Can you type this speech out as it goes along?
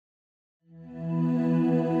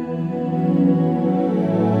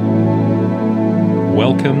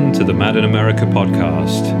Welcome to the Mad in America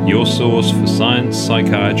podcast, your source for science,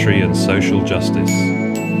 psychiatry, and social justice.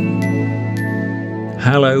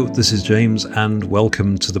 Hello, this is James, and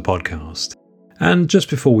welcome to the podcast. And just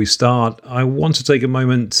before we start, I want to take a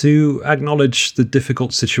moment to acknowledge the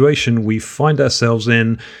difficult situation we find ourselves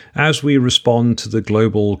in as we respond to the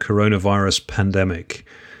global coronavirus pandemic.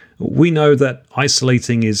 We know that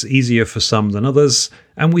isolating is easier for some than others,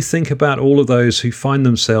 and we think about all of those who find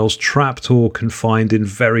themselves trapped or confined in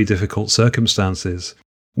very difficult circumstances.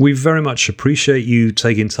 We very much appreciate you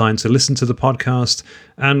taking time to listen to the podcast,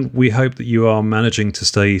 and we hope that you are managing to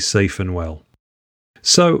stay safe and well.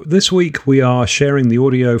 So this week we are sharing the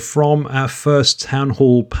audio from our first town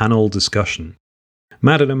hall panel discussion.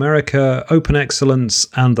 Mad in America, Open Excellence,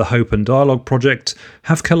 and the Open Dialogue Project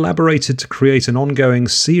have collaborated to create an ongoing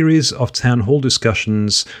series of town hall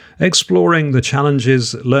discussions exploring the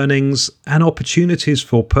challenges, learnings, and opportunities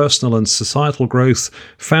for personal and societal growth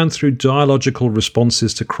found through dialogical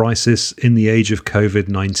responses to crisis in the age of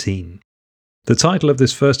COVID-19. The title of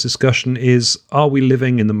this first discussion is Are We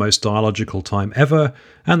Living in the Most Dialogical Time Ever?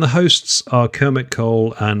 And the hosts are Kermit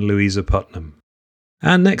Cole and Louisa Putnam.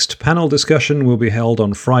 Our next panel discussion will be held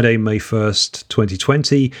on Friday, May 1st,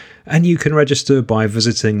 2020, and you can register by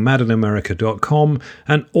visiting madinamerica.com,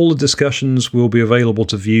 and all the discussions will be available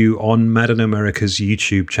to view on Mad in America's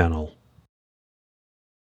YouTube channel.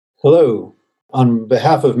 Hello. On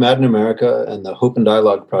behalf of Mad in America and the Open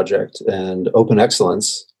Dialogue Project and Open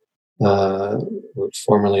Excellence,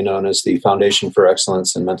 formerly known as the Foundation for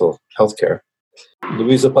Excellence in Mental Health Care,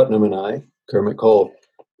 Louisa Putnam and I, Kermit Cole,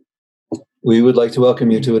 we would like to welcome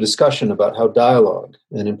you to a discussion about how dialogue,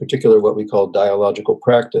 and in particular what we call dialogical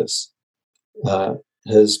practice,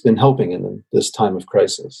 has been helping in this time of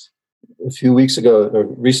crisis. A few weeks ago, or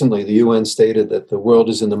recently, the UN stated that the world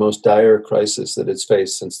is in the most dire crisis that it's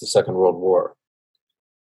faced since the Second World War.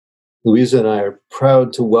 Louisa and I are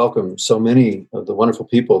proud to welcome so many of the wonderful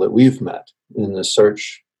people that we've met in the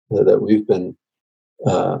search that we've been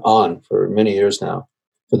on for many years now,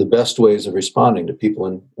 for the best ways of responding to people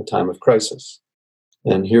in a time of crisis.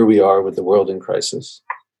 And here we are with the world in crisis.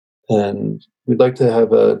 And we'd like to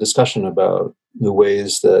have a discussion about the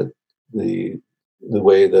ways that the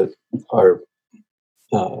way that our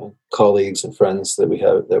colleagues and friends that we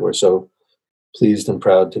have, that we're so pleased and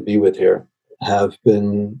proud to be with here, have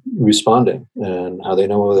been responding, and how they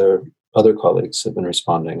know their other colleagues have been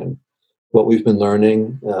responding, and what we've been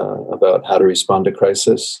learning about how to respond to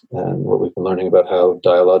crisis, and what we've been learning about how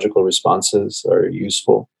dialogical responses are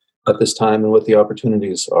useful at this time, and what the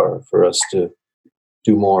opportunities are for us to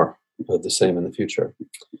do more of the same in the future.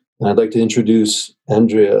 And I'd like to introduce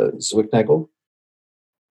Andrea Zwicknagl.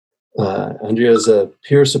 Andrea is a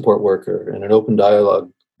peer support worker and an Open Dialogue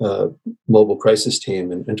mobile crisis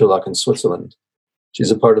team in Interlaken, Switzerland. She's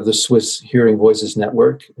a part of the Swiss Hearing Voices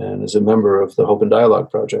Network and is a member of the Open Dialogue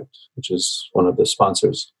Project, which is one of the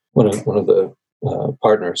sponsors, one of the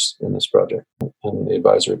partners in this project and the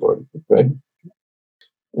advisory board, right?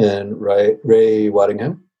 And Rai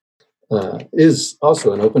Waddingham is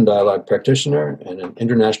also an Open Dialogue practitioner and an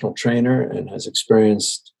international trainer, and has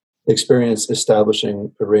experience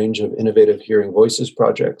establishing a range of innovative hearing voices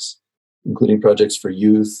projects, including projects for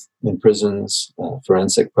youth in prisons,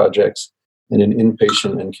 forensic projects, and in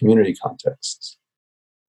inpatient and community contexts.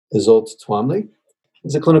 Iseult Twamley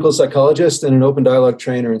is a clinical psychologist and an Open Dialogue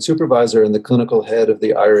trainer and supervisor, and the clinical head of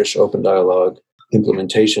the Irish Open Dialogue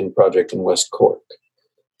Implementation project in West Cork.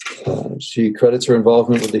 She credits her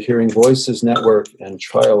involvement with the Hearing Voices Network and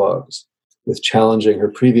Trialogues with challenging her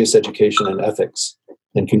previous education in ethics,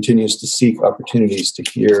 and continues to seek opportunities to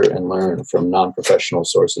hear and learn from non-professional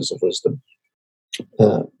sources of wisdom.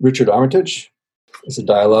 Richard Armitage is a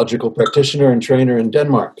dialogical practitioner and trainer in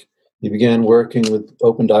Denmark. He began working with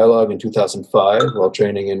Open Dialogue in 2005 while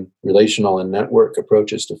training in relational and network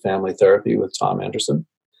approaches to family therapy with Tom Anderson,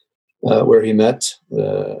 where he met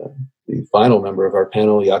the final member of our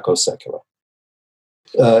panel, Jaakko Seikkula.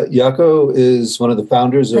 Jaakko is one of the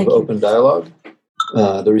founders of Open Dialogue,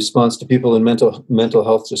 the response to people in mental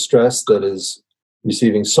health distress that is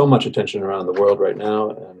receiving so much attention around the world right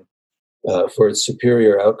now, and for its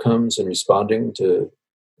superior outcomes in responding to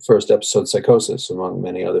first episode psychosis, among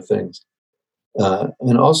many other things.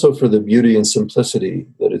 And also for the beauty and simplicity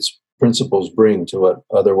that its principles bring to what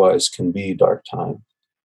otherwise can be dark time.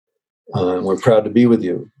 We're proud to be with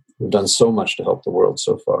you. We've done so much to help the world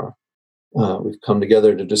so far. We've come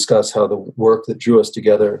together to discuss how the work that drew us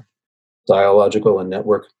together, dialogical and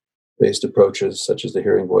network-based approaches such as the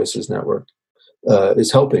Hearing Voices Network,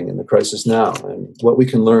 is helping in the crisis now, and what we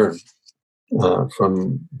can learn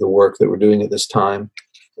from the work that we're doing at this time,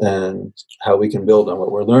 and how we can build on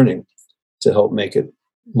what we're learning to help make it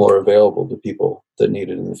more available to people that need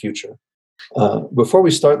it in the future. Before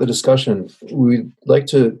we start the discussion, we'd like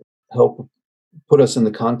to help put us in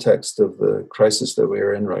the context of the crisis that we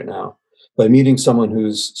are in right now by meeting someone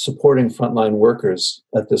who's supporting frontline workers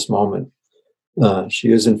at this moment.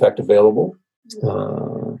 She is, in fact, available.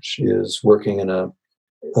 She is working in a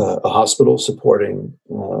hospital supporting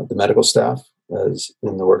the medical staff as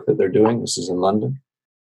in the work that they're doing. This is in London.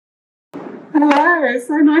 Hello, it's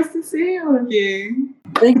so nice to see all of you.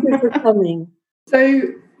 Thank you for coming. So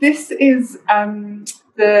this is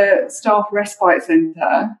the Staff Respite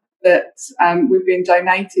Centre that we've been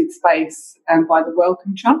donated space by the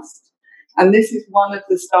Wellcome Trust. And this is one of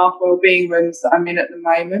the staff wellbeing rooms that I'm in at the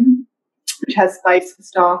moment, which has space for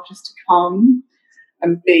staff just to come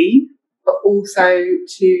and be, but also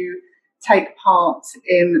to take part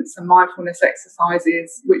in some mindfulness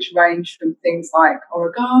exercises, which range from things like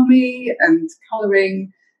origami and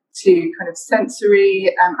colouring to kind of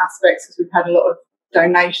sensory aspects, because we've had a lot of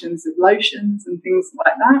donations of lotions and things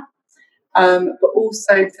like that, but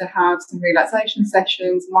also to have some relaxation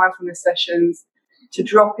sessions, mindfulness sessions, to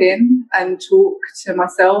drop in and talk to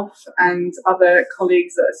myself and other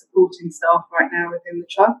colleagues that are supporting staff right now within the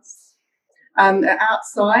trust.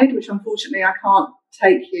 Outside, which unfortunately I can't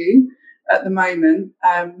take you at the moment,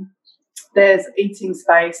 there's eating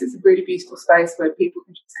space. It's a really beautiful space where people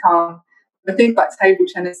can just come. I think like table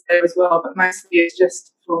tennis there as well, but mostly it's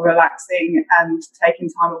just for relaxing and taking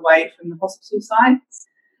time away from the hospital sites,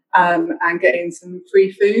 and getting some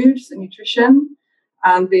free foods and nutrition,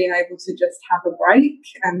 and being able to just have a break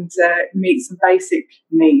and meet some basic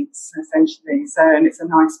needs, essentially. And it's a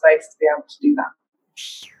nice space to be able to do that.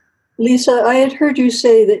 Lisa, I had heard you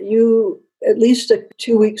say that you, at least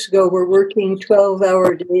 2 weeks ago, were working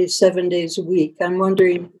 12-hour days, 7 days a week. I'm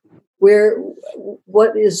wondering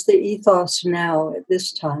what is the ethos now at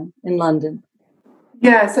this time in London?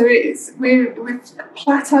 Yeah, so we've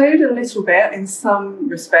plateaued a little bit in some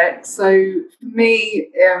respects. So for me,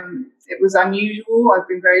 it was unusual. I've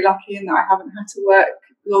been very lucky in that I haven't had to work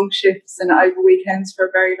long shifts and over weekends for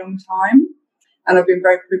a very long time. And I've been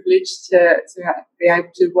very privileged to be able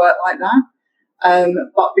to work like that.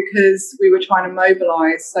 But because we were trying to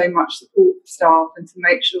mobilise so much support for staff and to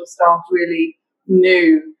make sure staff really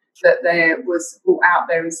knew that there was support out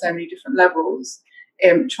there in so many different levels,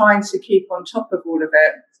 trying to keep on top of all of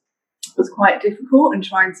it was quite difficult, and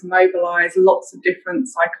trying to mobilise lots of different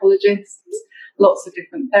psychologists, lots of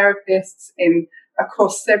different therapists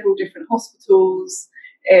across several different hospitals,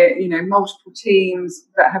 multiple teams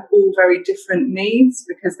that have all very different needs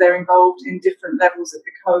because they're involved in different levels of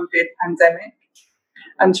the COVID pandemic,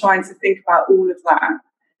 and trying to think about all of that.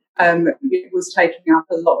 It was taking up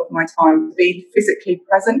a lot of my time to be physically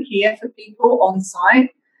present here for people on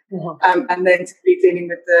site, and then to be dealing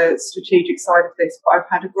with the strategic side of this. But I've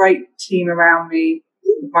had a great team around me,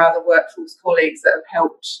 my other workforce colleagues that have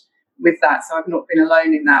helped with that. So I've not been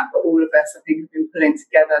alone in that, but all of us, I think, have been pulling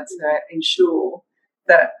together to ensure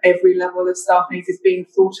that every level of staff needs is being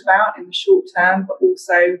thought about in the short term, but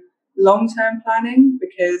also long-term planning,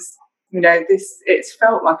 because it's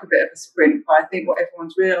felt like a bit of a sprint, but I think what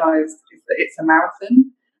everyone's realised is that it's a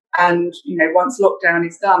marathon. And, once lockdown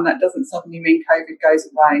is done, that doesn't suddenly mean COVID goes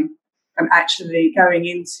away. And actually going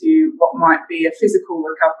into what might be a physical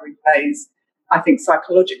recovery phase, I think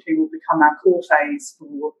psychologically will become our core phase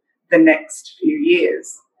for the next few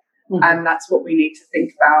years. Mm-hmm. And that's what we need to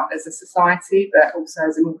think about as a society, but also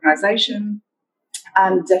as an organisation,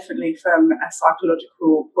 and definitely from a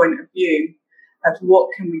psychological point of view of what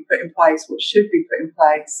can we put in place, what should be put in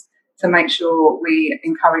place to make sure we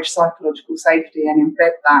encourage psychological safety and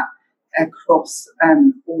embed that across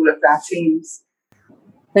all of our teams.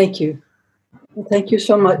 Thank you. Thank you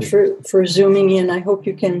so much for zooming in. I hope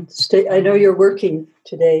you can stay. I know you're working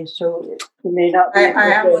today, so you may not be.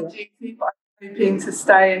 I am on duty, but I'm hoping to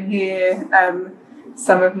stay and hear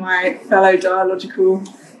some of my fellow dialogical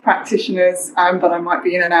practitioners, but I might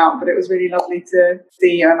be in and out. But it was really lovely to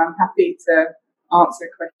see you, and I'm happy to answer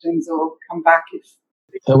questions or come back if.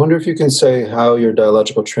 I wonder if you can say how your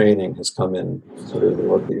dialogical training has come in to the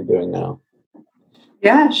work that you're doing now.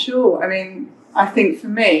 Yeah, sure. I mean, I think for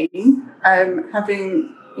me,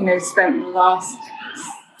 having spent the last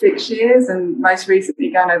 6 years and most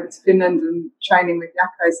recently going over to Finland and training with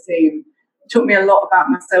Jaakko's team, it taught me a lot about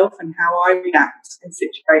myself and how I react in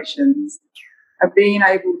situations. And being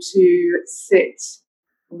able to sit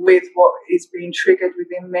with what is being triggered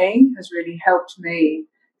within me has really helped me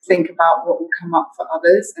think about what will come up for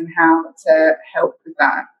others and how to help with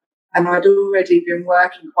that. And I'd already been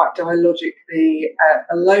working quite dialogically at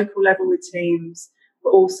a local level with teams,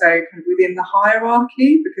 but also kind of within the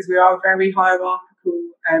hierarchy, because we are a very hierarchical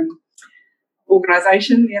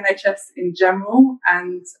organisation, the NHS in general,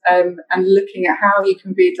 and looking at how you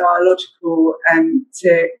can be dialogical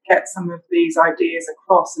to get some of these ideas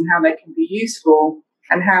across and how they can be useful,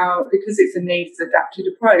 and how, because it's a needs adapted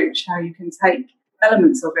approach, how you can take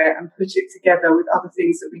elements of it and put it together with other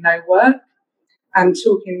things that we know work, and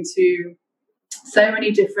talking to so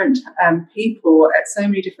many different people at so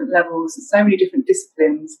many different levels and so many different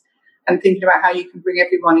disciplines, and thinking about how you can bring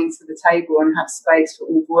everyone into the table and have space for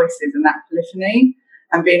all voices and that polyphony,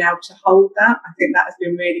 and being able to hold that. I think that has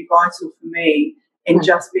been really vital for me in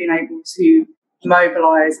just being able to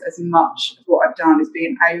mobilise as much of what I've done, is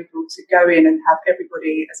being able to go in and have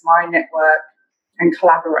everybody as my network and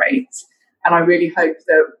collaborate. And I really hope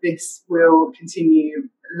that this will continue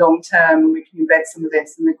long term, and we can embed some of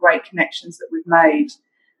this, and the great connections that we've made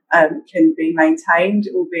can be maintained,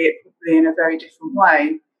 albeit probably in a very different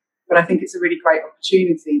way. But I think it's a really great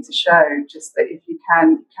opportunity to show just that if you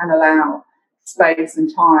can allow space and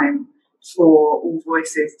time for all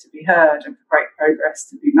voices to be heard and for great progress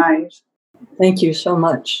to be made. Thank you so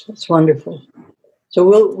much. That's wonderful. So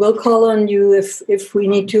we'll call on you if we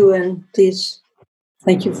need to, and please,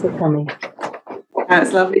 thank you for coming.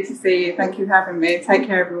 It's lovely to see you. Thank you for having me. Take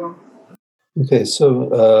care, everyone. Okay,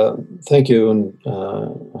 so thank you, and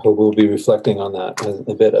I hope we'll be reflecting on that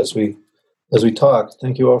a bit as we talk.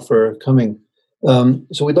 Thank you all for coming.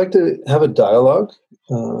 So we'd like to have a dialogue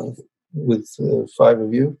with 5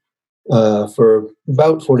 of you for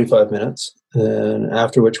about 45 minutes, and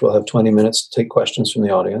after which we'll have 20 minutes to take questions from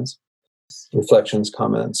the audience, reflections,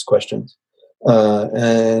 comments, questions.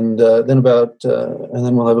 And then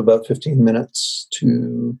we'll have about 15 minutes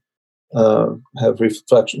to have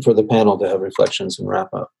reflection for the panel, to have reflections and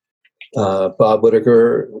wrap up. Bob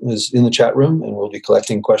Whittaker is in the chat room and we'll be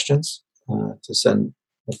collecting questions to send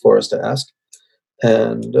for us to ask.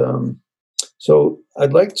 And so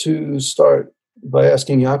I'd like to start by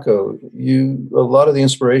asking Jaakko, a lot of the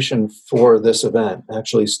inspiration for this event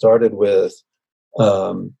actually started with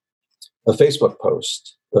a Facebook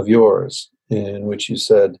post of yours, in which you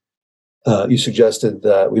said, you suggested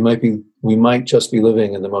that we might just be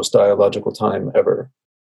living in the most dialogical time ever.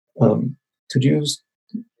 Could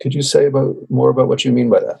you say more about what you mean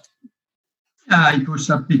by that? It was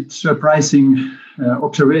a bit surprising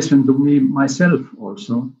observation to me myself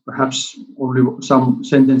also. Perhaps only some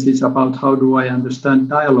sentences about how do I understand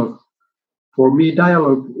dialogue. For me,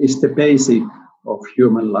 dialogue is the basic of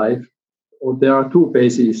human life. Or there are 2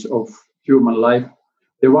 bases of human life.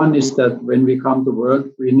 The one is that when we come to work,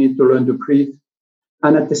 we need to learn to breathe.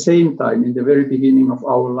 And at the same time, in the very beginning of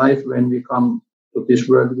our life, when we come to this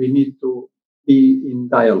world, we need to be in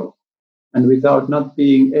dialogue. And without not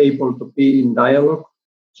being able to be in dialogue,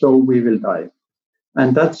 so we will die.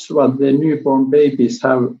 And that's what the newborn babies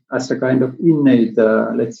have as a kind of innate,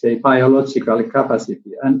 let's say, biological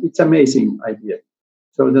capacity. And it's an amazing idea.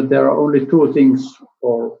 So that there are only 2 things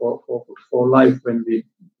for life when we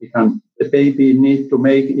become. The baby needs to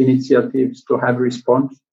make initiatives to have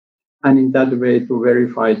response, and in that way to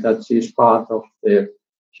verify that she is part of the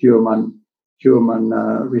human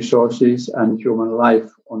resources and human life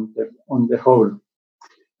on the whole.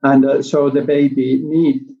 And so the baby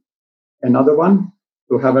needs another one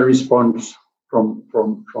to have a response from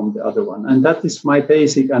the other one. And that is my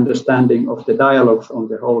basic understanding of the dialogues on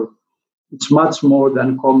the whole. It's much more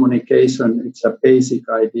than communication. It's a basic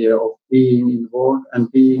idea of being involved and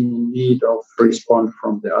being in need of response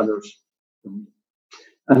from the others.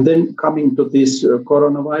 And then coming to this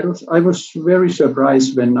coronavirus, I was very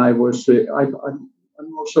surprised when I'm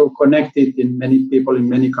also connected in many people in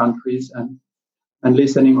many countries and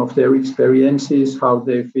listening of their experiences, how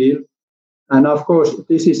they feel. And of course,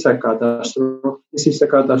 this is a catastrophe. This is a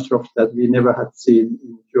catastrophe that we never had seen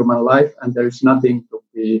in human life, and there is nothing to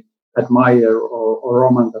be admire or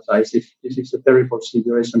romanticize. This is a terrible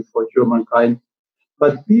situation for humankind.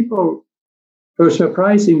 But people were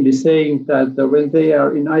surprisingly saying that when they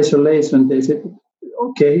are in isolation, they say,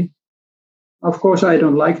 okay, of course I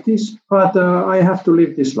don't like this, but I have to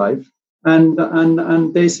live this life.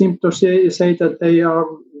 And they seem to say that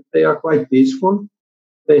they are quite peaceful.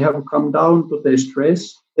 They have come down to their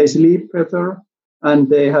stress. They sleep better, and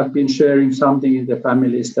they have been sharing something in their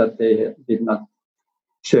families that they did not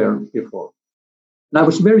share before. And I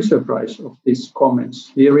was very surprised of these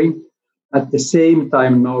comments, hearing at the same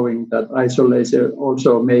time knowing that isolation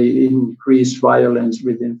also may increase violence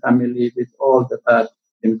within family with all the bad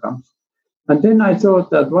incomes. And then I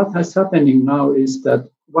thought that what is happening now is that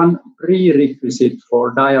one prerequisite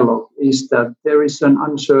for dialogue is that there is an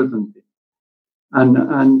uncertainty.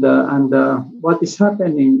 And what is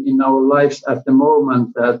happening in our lives at the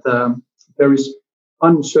moment, that there is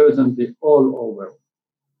uncertainty all over.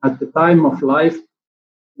 At the time of life,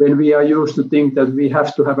 when we are used to think that we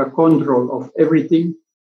have to have a control of everything,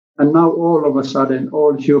 and now all of a sudden,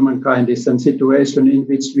 all humankind is in a situation in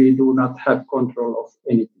which we do not have control of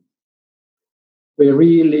anything. We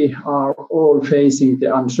really are all facing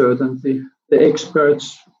the uncertainty. The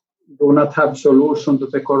experts do not have solution to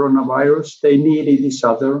the coronavirus. They need each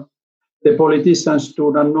other. The politicians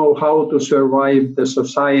do not know how to survive the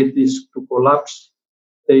societies to collapse.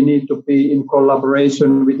 They need to be in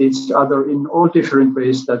collaboration with each other in all different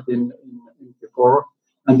ways that in before.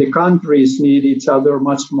 And the countries need each other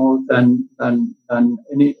much more than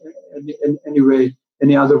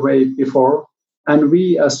any other way before. And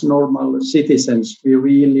we as normal citizens, we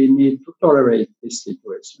really need to tolerate this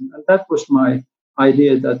situation. And that was my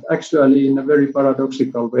idea, that actually in a very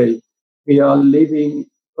paradoxical way, we are living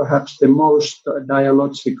perhaps the most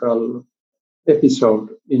dialogical episode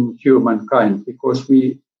in humankind, because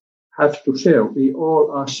we have to share. We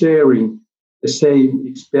all are sharing the same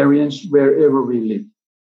experience wherever we live.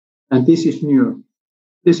 And this is new.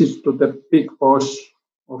 This is to the big boss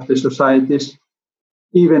of the societies.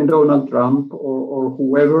 Even Donald Trump or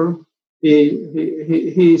whoever,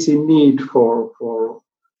 he is in need for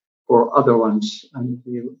other ones, and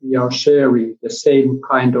we are sharing the same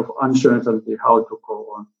kind of uncertainty how to go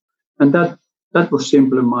on. And that was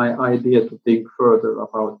simply my idea to think further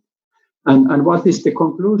about. And what is the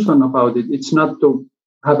conclusion about it? It's not to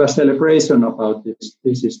have a celebration about this.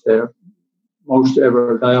 This is the most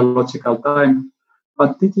ever dialogical time,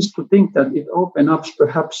 but it is to think that it opens up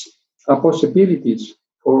perhaps possibilities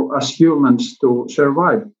for us humans to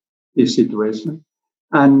survive this situation.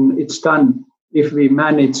 And it's done if we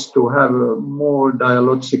manage to have more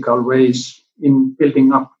dialogical ways in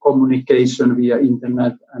building up communication via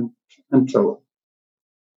internet and so on.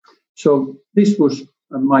 So this was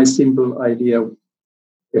my simple idea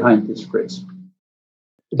behind this phrase.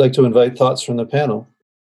 I'd like to invite thoughts from the panel.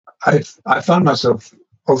 I found myself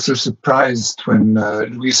also surprised when,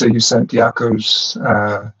 Louisa, you sent Jaakko's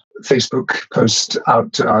Facebook post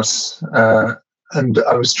out to us, and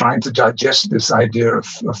I was trying to digest this idea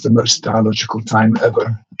of the most dialogical time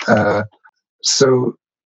ever. So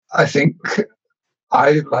I think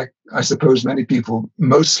I suppose many people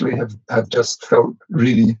mostly have just felt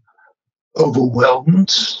really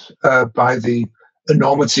overwhelmed by the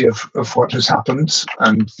enormity of what has happened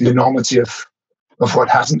and the enormity of what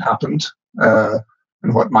hasn't happened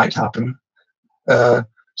and what might happen.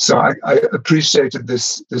 So I appreciated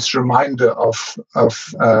this reminder of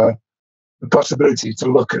the possibility to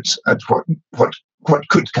look at what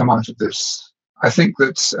could come out of this. I think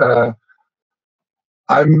that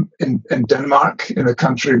I'm in Denmark, in a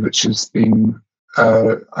country which has been,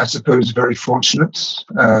 I suppose, very fortunate.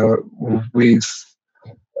 We've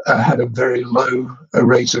had a very low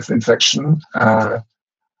rate of infection,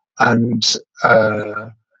 and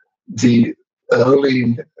the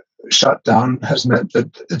early shutdown has meant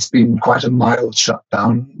that it's been quite a mild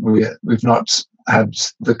shutdown. We've not had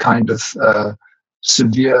the kind of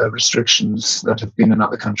severe restrictions that have been in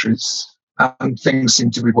other countries, and things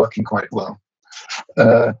seem to be working quite well.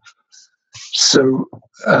 So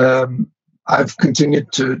I've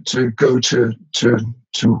continued to go to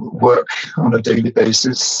work on a daily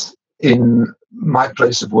basis in my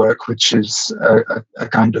place of work, which is a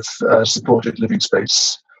kind of supported living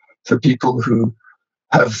space for people who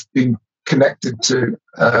have been connected to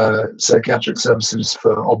psychiatric services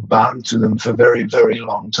or bound to them for very, very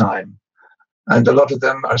long time. And a lot of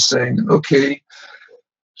them are saying, okay,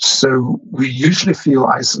 so we usually feel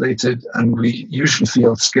isolated and we usually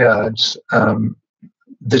feel scared.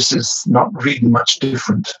 This is not really much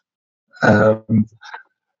different.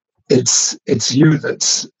 It's you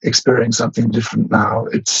that's experiencing something different now.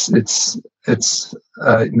 It's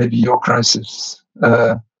maybe your crisis.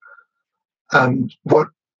 And what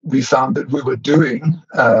we found that we were doing,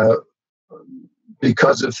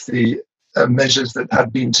 because of the measures that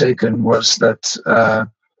had been taken, was that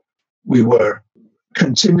we were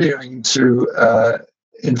continuing to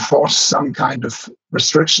enforce some kind of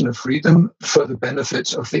restriction of freedom for the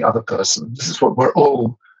benefit of the other person. This is what we're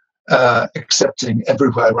all accepting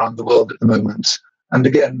everywhere around the world at the moment. And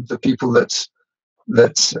again, the people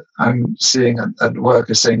that I'm seeing at work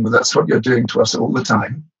are saying, well, that's what you're doing to us all the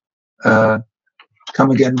time.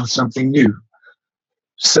 Come again with something new.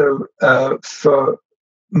 So for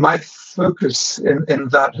my focus in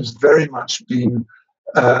that has very much been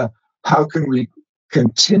how can we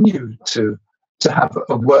continue to have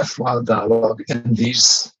a worthwhile dialogue in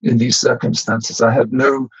these circumstances. I had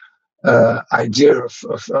no idea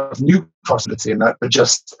of new possibility in that, but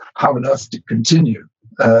just how on earth to continue.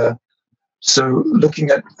 So looking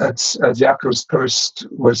at Jaakko's post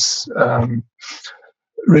was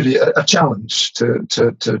really a challenge to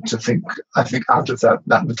think, I think, out of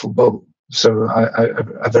that little bubble. So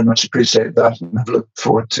I very much appreciate that, and I look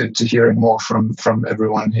forward to hearing more from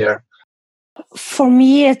everyone here. For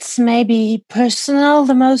me, it's maybe personal,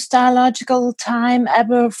 the most dialogical time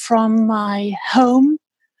ever from my home.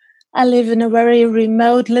 I live in a very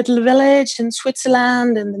remote little village in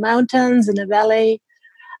Switzerland, in the mountains, in a valley.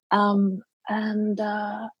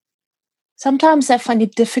 Sometimes I find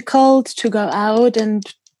it difficult to go out and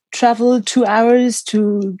travel 2 hours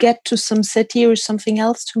to get to some city or something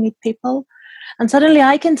else to meet people. And suddenly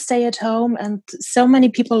I can stay at home, and so many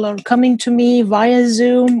people are coming to me via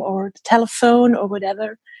Zoom or telephone or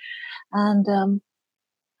whatever. And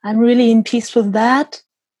I'm really in peace with that.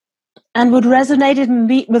 And what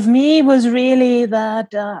resonated with me was really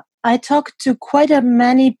that I talked to quite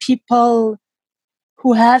many people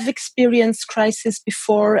who have experienced crisis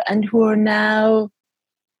before and who are now,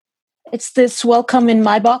 it's this welcome in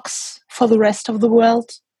my box for the rest of the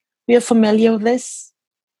world. We are familiar with this.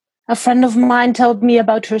 A friend of mine told me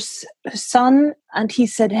about her son, and he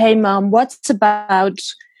said, "Hey, Mom, what's about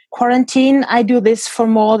quarantine? I do this for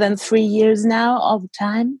more than 3 years now, all the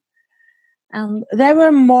time." There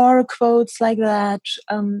were more quotes like that.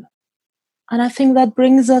 And I think that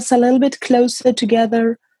brings us a little bit closer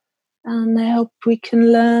together. And I hope we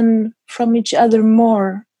can learn from each other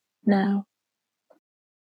more now.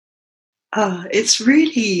 It's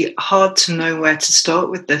really hard to know where to start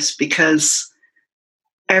with this, because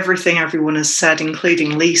everything everyone has said,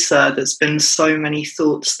 including Lisa, there's been so many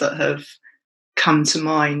thoughts that have come to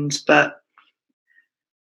mind. But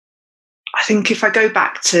I think if I go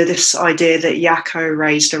back to this idea that Jaakko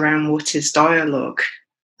raised around what is dialogue,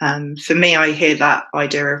 for me, I hear that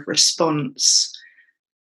idea of response.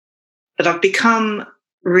 But I've become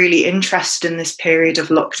really interested in this period of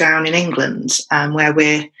lockdown in England, where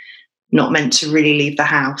we're not meant to really leave the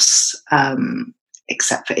house,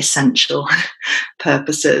 except for essential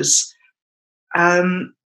purposes.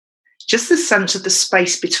 Just the sense of the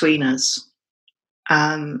space between us.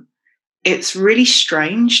 It's really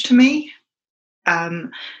strange to me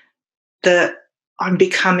that I'm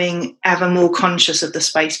becoming ever more conscious of the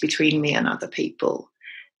space between me and other people.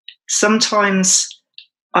 Sometimes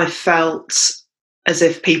I felt as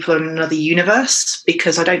if people are in another universe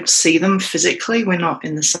because I don't see them physically. We're not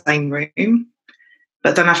in the same room.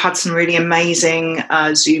 But then I've had some really amazing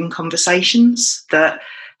Zoom conversations that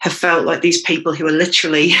have felt like these people who are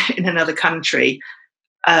literally in another country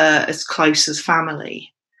as close as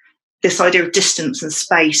family. This idea of distance and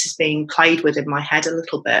space is being played with in my head a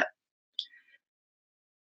little bit.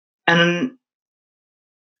 And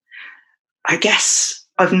I guess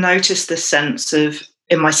I've noticed this sense of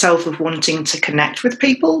in myself of wanting to connect with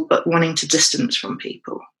people, but wanting to distance from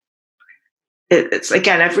people. It's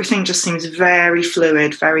again, everything just seems very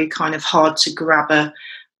fluid, very kind of hard to grab a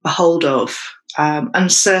hold of,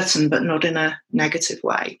 uncertain, but not in a negative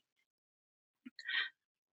way.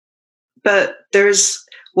 But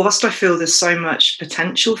whilst I feel there's so much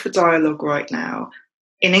potential for dialogue right now,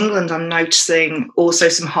 in England, I'm noticing also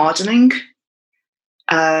some hardening.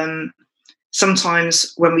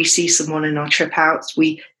 Sometimes when we see someone in our trip out,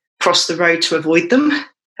 we cross the road to avoid them,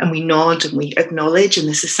 and we nod and we acknowledge, and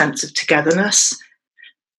there's a sense of togetherness.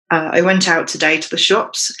 I went out today to the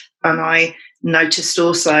shops, and I noticed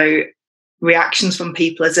also reactions from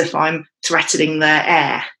people as if I'm threatening their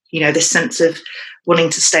air. You know, this sense of wanting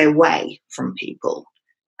to stay away from people,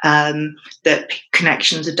 that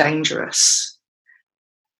connections are dangerous,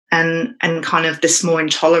 and kind of this more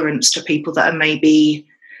intolerance to people that are maybe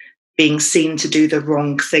being seen to do the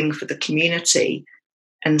wrong thing for the community.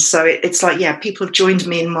 And so it's like, yeah, people have joined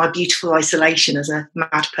me in my beautiful isolation as a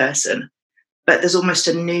mad person, but there's almost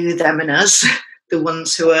a new them in us, the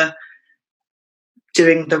ones who are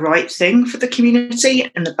doing the right thing for the community,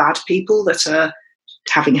 and the bad people that are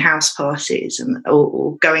having house parties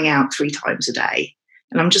or going out 3 times a day.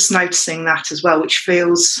 And I'm just noticing that as well, which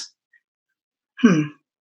feels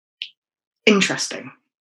interesting.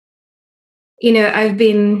 You know, I've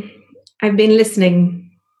been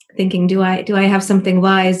listening, thinking, do I have something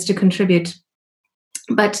wise to contribute?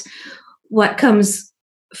 But what comes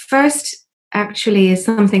first actually is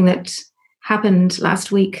something that happened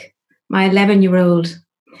last week. My 11-year-old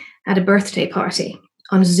had a birthday party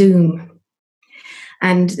on Zoom.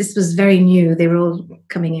 And this was very new. They were all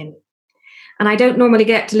coming in. And I don't normally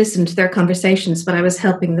get to listen to their conversations, but I was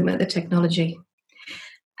helping them with the technology.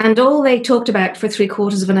 And all they talked about for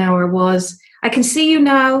 3/4 of an hour was, I can see you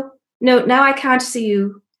now. No, now I can't see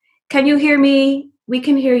you. Can you hear me? We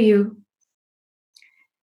can hear you.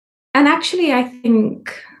 And actually, I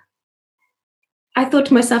thought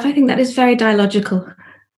to myself, I think that is very dialogical.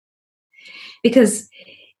 Because,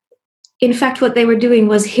 in fact, what they were doing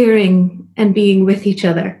was hearing and being with each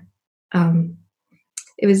other.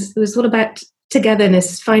 It was all about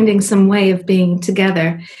togetherness, finding some way of being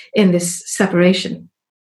together in this separation.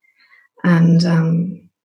 And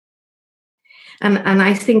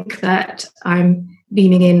I think that I'm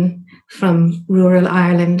beaming in from rural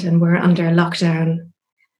Ireland, and we're under lockdown,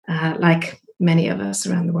 like many of us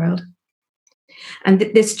around the world. And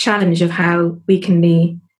this challenge of how we can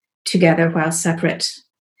be together while separate.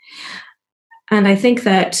 And I think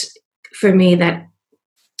that for me, that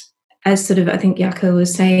as sort of, I think Jaakko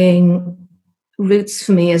was saying, roots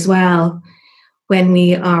for me as well, when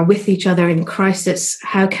we are with each other in crisis,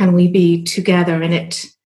 how can we be together in it?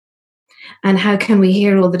 And how can we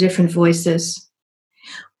hear all the different voices?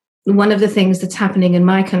 One of the things that's happening in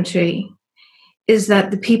my country is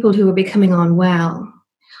that the people who are becoming unwell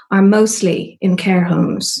are mostly in care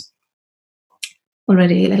homes,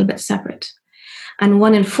 already a little bit separate. And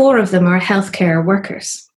 1 in 4 of them are healthcare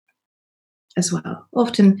workers as well,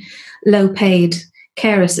 often low-paid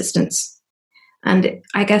care assistants. And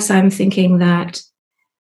I guess I'm thinking that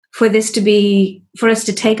for us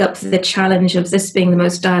to take up the challenge of this being the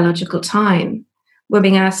most dialogical time, we're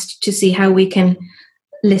being asked to see how we can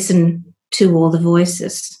listen to all the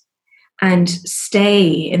voices and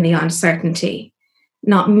stay in the uncertainty,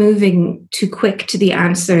 not moving too quick to the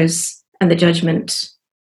answers and the judgment.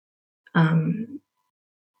 And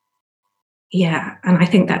I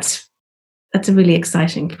think that's a really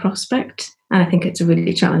exciting prospect, and I think it's a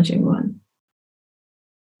really challenging one.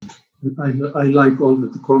 I like all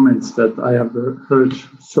the comments that I have heard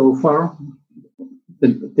so far.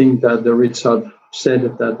 The thing that Richard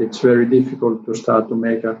said, that it's very difficult to start to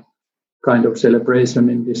make a kind of celebration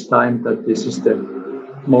in this time, that this is the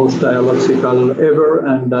most dialogical ever,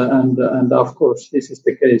 and of course this is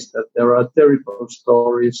the case, that there are terrible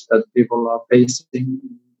stories that people are facing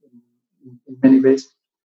in many ways.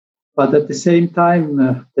 But at the same time,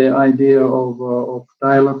 the idea of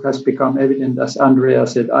dialogue has become evident, as Andrea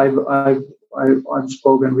said. I've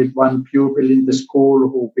spoken with one pupil in the school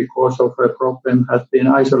who, because of her problem, has been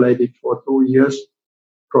isolated for 2 years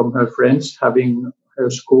from her friends, having her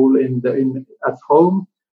school at home.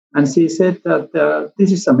 And she said that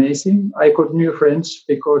this is amazing. I got new friends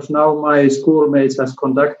because now my schoolmates has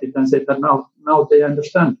contacted and said that now they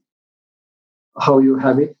understand how you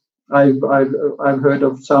have it. I've heard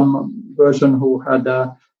of some person who had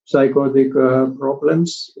psychotic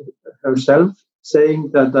problems herself,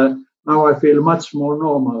 saying that now I feel much more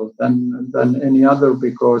normal than any other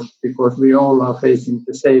because we all are facing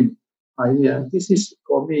the same idea. This is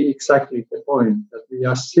for me exactly the point, that we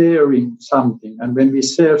are sharing something, and when we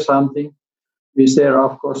share something, we share,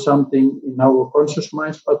 of course, something in our conscious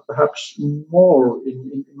minds, but perhaps more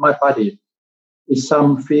in my body. Is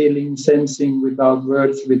some feeling, sensing without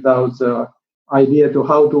words, without idea to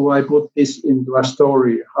how do I put this into a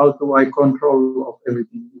story? How do I control of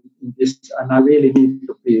everything in this? And I really need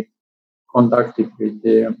to be contacted with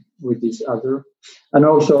this other. And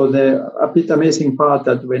also a bit amazing part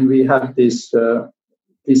that when we have this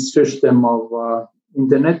system of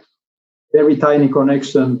internet, very tiny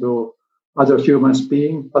connection to other human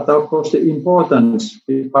beings, but of course the importance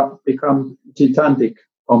becomes gigantic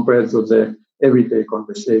compared to the everyday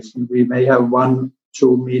conversation. We may have 1-2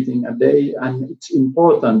 meetings a day, and its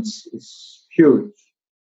importance is huge.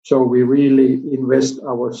 So we really invest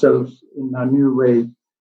ourselves in a new way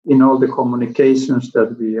in all the communications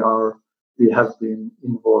that we have been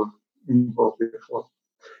involved before.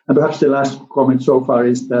 And perhaps the last comment so far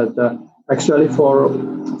is that actually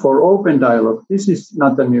for open dialogue, this is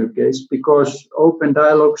not a new case, because open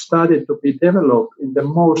dialogue started to be developed in the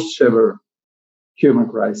most severe human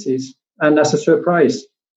crisis. And as a surprise,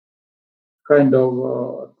 kind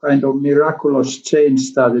of miraculous change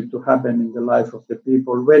started to happen in the life of the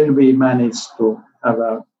people when we managed to have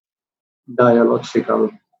a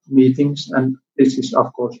dialogical meetings. And this is,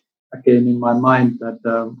 of course, again in my mind that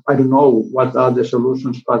I don't know what are the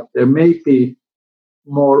solutions, but there may be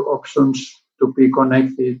more options to be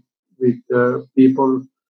connected with people,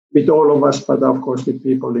 with all of us, but of course with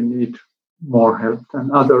people in need more help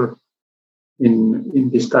than other in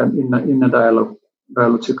this time in a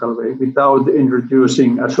dialogical way, without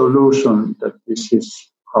introducing a solution that this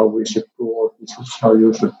is how we should do or this is how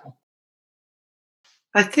you should do.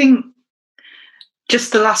 I think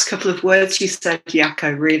just the last couple of words you said,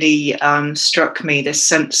 Jaakko, really struck me, this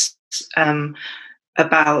sense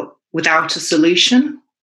about without a solution.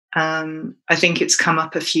 I think it's come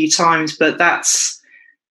up a few times, but that's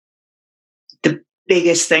the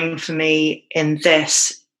biggest thing for me in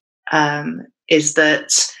this, is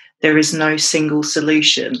that there is no single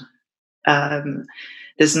solution. Whilst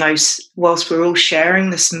we're all sharing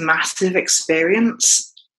this massive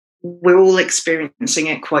experience, we're all experiencing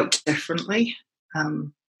it quite differently.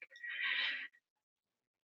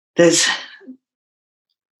 There's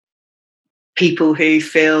people who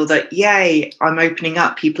feel that, yay, I'm opening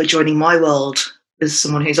up, people are joining my world as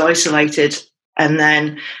someone who's isolated, and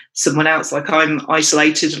then someone else, like, I'm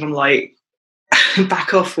isolated and I'm like,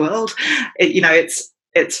 back off world.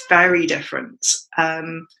 It's very different.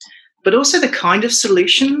 But also the kind of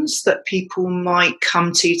solutions that people might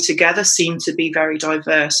come to together seem to be very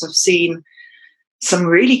diverse. I've seen some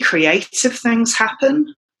really creative things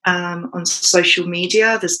happen on social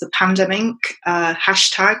media. There's the pandemic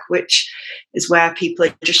hashtag, which is where people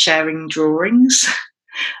are just sharing drawings.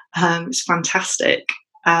 It's fantastic.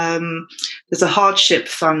 There's a hardship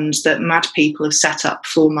fund that Mad People have set up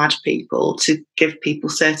for Mad People to give people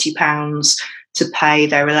 £30 to pay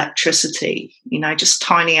their electricity. Just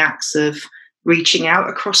tiny acts of reaching out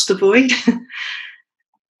across the void.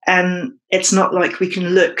 And it's not like we can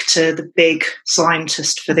look to the big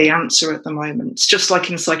scientist for the answer at the moment. It's just like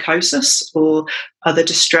in psychosis or other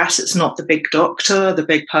distress. It's not the big doctor, the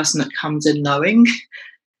big person that comes in knowing.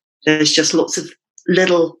 There's just lots of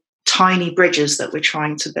little tiny bridges that we're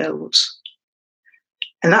trying to build.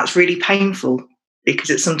 And that's really painful because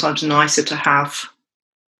it's sometimes nicer to have.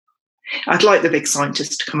 I'd like the big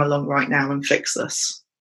scientist to come along right now and fix this.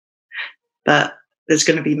 But there's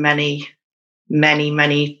going to be many, many,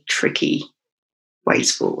 many tricky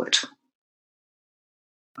ways forward.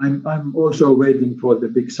 I'm also waiting for the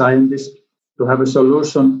big scientist to have a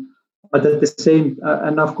solution. But at the same,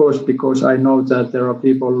 and of course, because I know that there are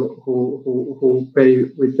people who pay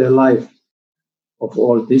with their life of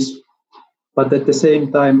all this. But at the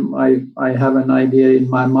same time, I have an idea in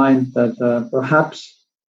my mind that perhaps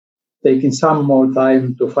taking some more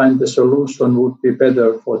time to find the solution would be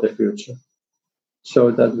better for the future, so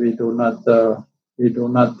that we do not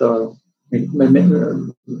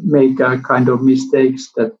make a kind of mistakes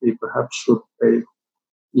that we perhaps should pay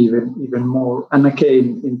even more. And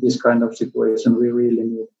again, in this kind of situation, we really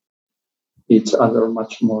need each other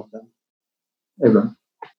much more than ever.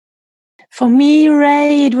 For me,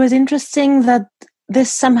 Ray, it was interesting that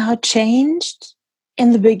this somehow changed.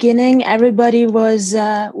 In the beginning, everybody was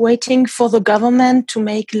waiting for the government to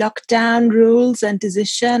make lockdown rules and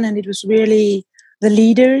decision, and it was really the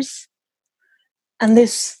leaders. And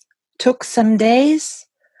this took some days.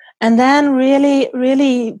 And then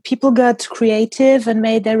really people got creative and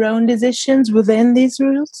made their own decisions within these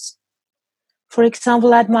rules. For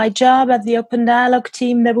example, at my job at the Open Dialogue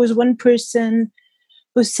team, there was one person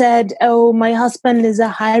who said, oh, my husband is a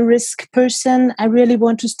high-risk person. I really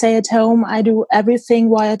want to stay at home. I do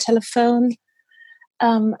everything via telephone.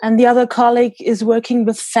 And the other colleague is working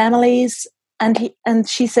with families. And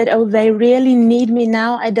she said, oh, they really need me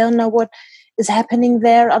now. I don't know what is happening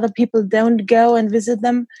there. Other people don't go and visit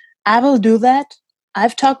them. I will do that.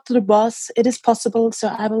 I've talked to the boss. It is possible, so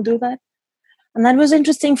I will do that. And that was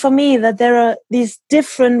interesting for me, that there are these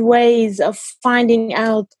different ways of finding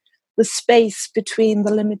out the space between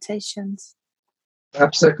the limitations.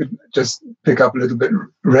 Perhaps I could just pick up a little bit.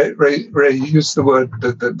 Ray used the word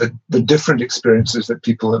the different experiences that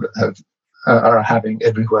people are having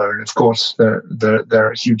everywhere, and of course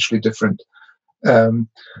they're hugely different.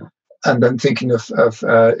 And I'm thinking of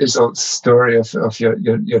Iseult's story of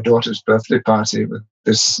your daughter's birthday party, with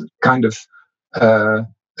this kind of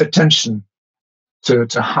attention to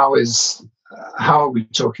how are we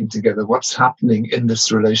talking together? What's happening in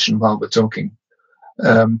this relation while we're talking?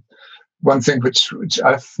 One thing which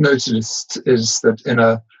I've noticed is that in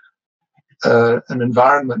an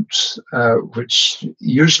environment which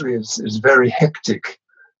usually is very hectic,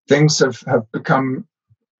 things have become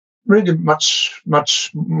really much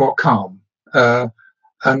more calm,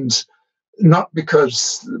 and not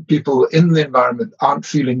because people in the environment aren't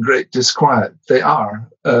feeling great disquiet. They are,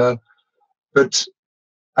 but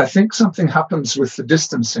I think something happens with the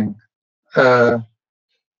distancing, that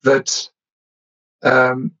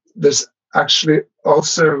there's actually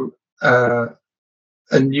also a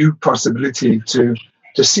new possibility to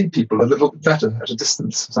see people a little bit better at a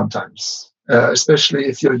distance sometimes, especially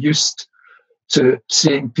if you're used to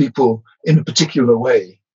seeing people in a particular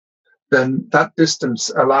way. Then that distance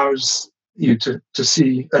allows you to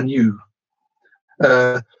see anew.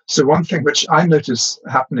 So one thing which I notice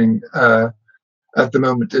happening at the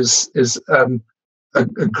moment is a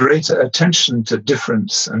greater attention to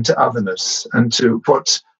difference and to otherness and to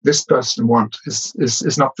what this person want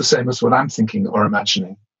is not the same as what I'm thinking or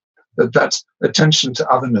imagining. That attention to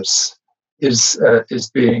otherness is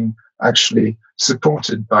being actually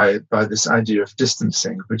supported by this idea of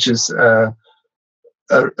distancing, which is a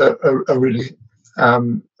really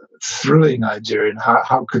thrilling idea in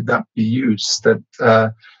how could that be used.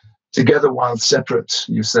 That together while separate,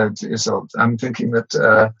 you said, Iseult. I'm thinking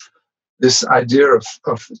that this idea of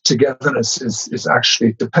togetherness is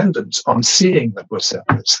actually dependent on seeing that we're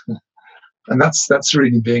separate, and that's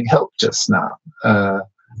really being helped just now.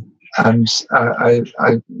 And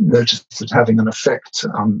I noticed it having an effect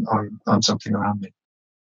on something around me.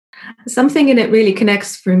 Something in it really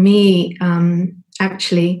connects for me,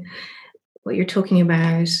 actually, what you're talking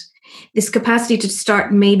about. This capacity to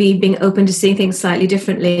start maybe being open to seeing things slightly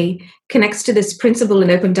differently connects to this principle in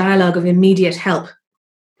open dialogue of immediate help.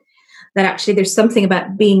 That actually there's something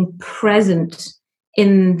about being present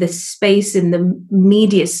in the space, in the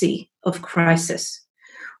immediacy of crisis,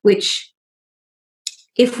 which,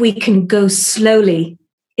 if we can go slowly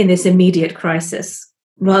in this immediate crisis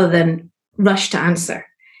rather than rush to answer.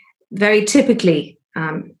 Very typically,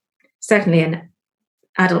 certainly in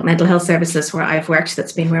adult mental health services where I've worked,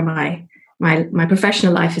 that's been where my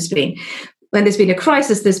professional life has been. When there's been a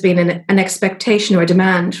crisis, there's been an expectation or a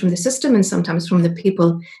demand from the system and sometimes from the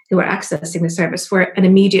people who are accessing the service for an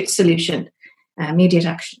immediate solution, immediate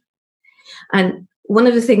action. And one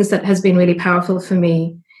of the things that has been really powerful for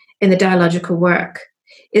me in the dialogical work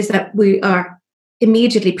is that we are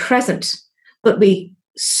immediately present, but we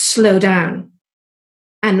slow down.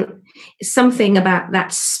 And something about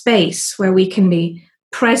that space where we can be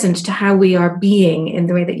present to how we are being in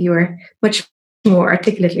the way that you are much more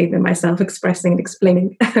articulately than myself expressing and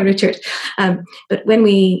explaining, Richard. But when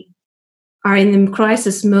we are in the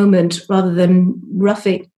crisis moment, rather than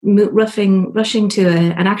rushing to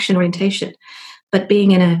an action orientation, but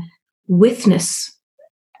being in a witness,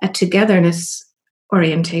 a togetherness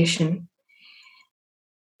orientation,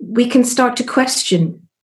 we can start to question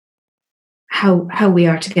how we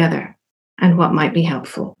are together and what might be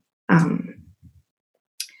helpful.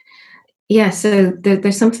 So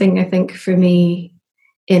there's something, I think, for me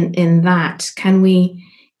in that. Can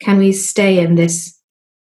we stay in this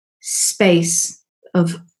space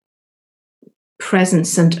of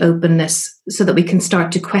presence and openness so that we can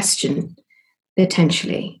start to question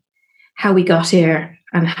potentially how we got here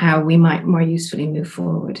and how we might more usefully move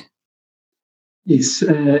forward? Is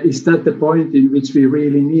that the point in which we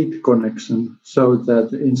really need connection, so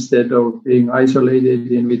that instead of being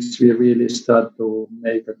isolated, in which we really start to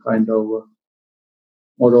make a kind of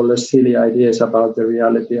more or less silly ideas about the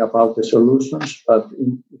reality, about the solutions, but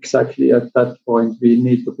exactly at that point we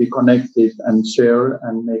need to be connected and share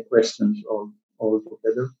and make questions all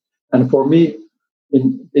together. And for me,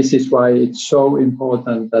 this is why it's so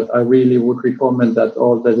important that I really would recommend that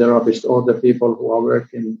all the therapists, all the people who are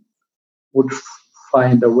working would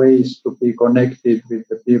find a ways to be connected with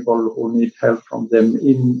the people who need help from them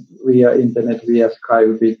via internet, via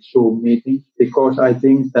Skype, with Zoom meetings, because I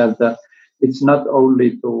think that it's not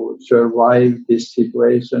only to survive this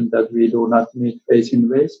situation that we do not meet face in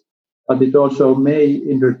face, but it also may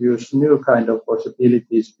introduce new kind of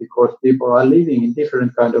possibilities because people are living in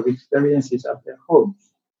different kind of experiences at their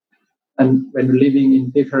homes. And when living in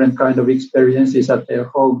different kind of experiences at their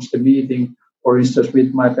homes, the meeting, for instance,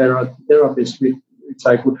 with my therapist, which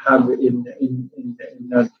I could have in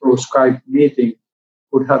a through Skype meeting,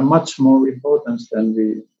 would have much more importance than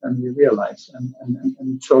we realize. And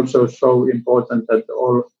it's also so important that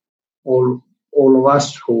all of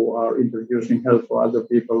us who are introducing help for other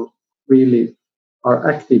people really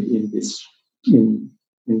are active in this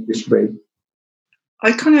way.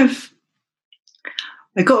 I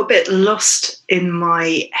got a bit lost in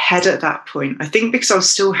my head at that point. I think because I was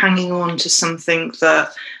still hanging on to something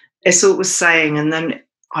that Iseult was saying, and then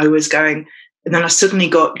I was going, and then I suddenly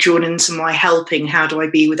got drawn into my helping. How do I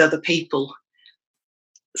be with other people?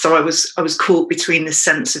 So I was caught between the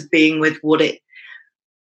sense of being with what it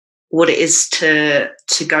is to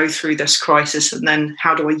go through this crisis, and then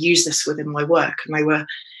how do I use this within my work? And they were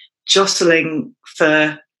jostling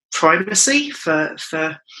for primacy, for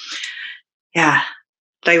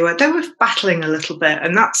they were battling a little bit,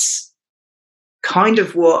 and that's kind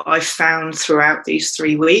of what I found throughout these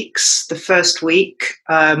 3 weeks. The first week,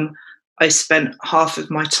 I spent half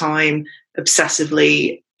of my time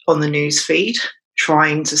obsessively on the news feed,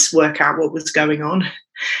 trying to work out what was going on,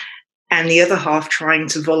 and the other half trying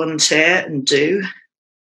to volunteer and do.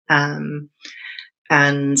 And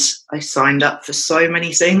I signed up for so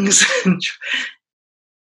many things,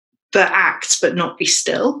 but act, but not be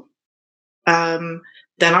still.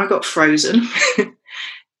 Then I got frozen.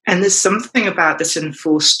 And there's something about this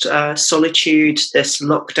enforced solitude, this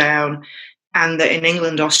lockdown, and that in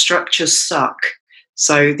England our structures suck.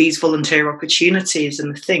 So these volunteer opportunities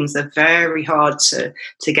and the things, they're very hard to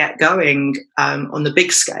get going on the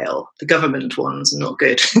big scale. The government ones are not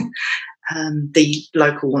good. The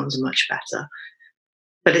local ones are much better.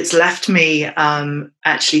 But it's left me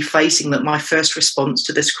actually facing that my first response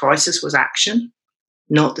to this crisis was action,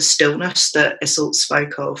 not the stillness that Iseult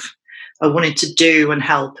spoke of. I wanted to do and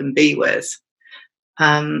help and be with.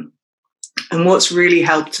 And what's really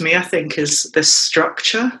helped me, I think, is this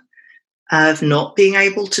structure of not being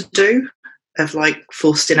able to do, of like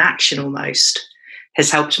forced inaction almost,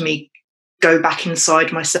 has helped me go back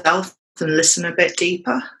inside myself and listen a bit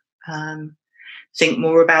deeper, think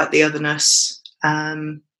more about the otherness.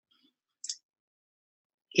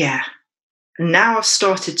 Yeah. And now I've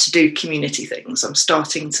started to do community things. I'm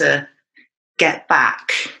starting to get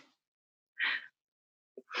back.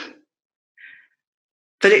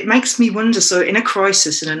 But it makes me wonder, so in a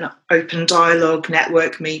crisis, in an open dialogue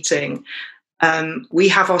network meeting, we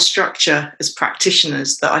have our structure as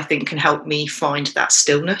practitioners that I think can help me find that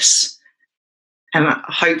stillness. And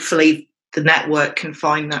hopefully the network can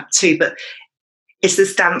find that too. But it's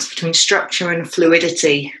this dance between structure and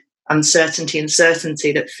fluidity, uncertainty and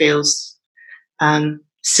certainty that feels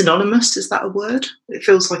synonymous. Is that a word? It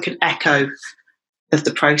feels like an echo of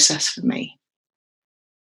the process for me.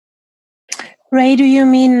 Ray, do you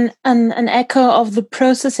mean an echo of the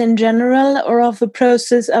process in general, or of the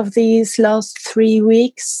process of these last 3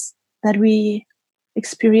 weeks that we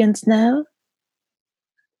experience now?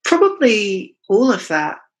 Probably all of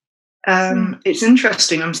that. It's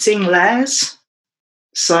interesting. I'm seeing layers.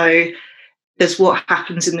 So there's what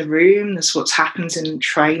happens in the room, there's what happens in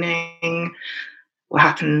training, what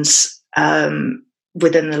happens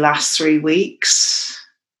within the last 3 weeks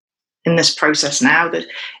in this process now. That,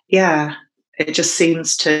 yeah, it just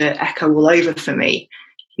seems to echo all over for me.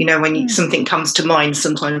 You know, when something comes to mind,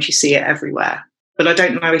 sometimes you see it everywhere. But I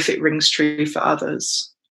don't know if it rings true for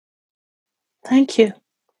others. Thank you.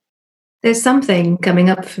 There's something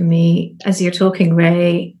coming up for me as you're talking,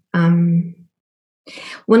 Ray.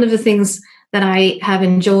 One of the things that I have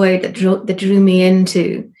enjoyed that drew me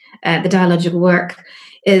into the dialogical work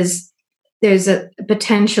is there's a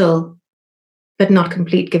potential, but not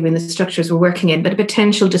complete given the structures we're working in, but a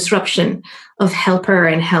potential disruption of helper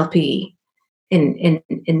and helpee in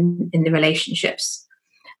the relationships.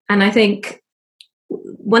 And I think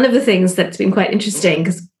one of the things that's been quite interesting,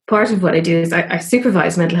 because part of what I do is I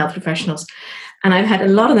supervise mental health professionals, and I've had a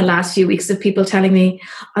lot in the last few weeks of people telling me,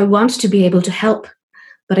 I want to be able to help,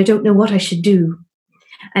 but I don't know what I should do.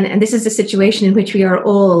 And this is a situation in which we are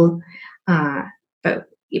all,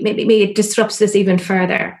 maybe it disrupts this even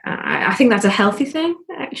further. I think that's a healthy thing,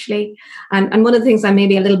 actually. And one of the things I'm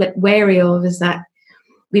maybe a little bit wary of is that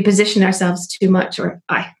we position ourselves too much, or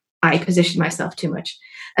I position myself too much,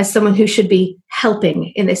 as someone who should be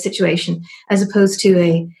helping in this situation, as opposed to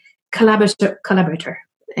a collaborator,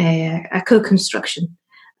 a co-construction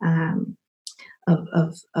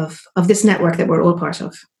of this network that we're all part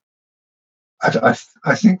of. I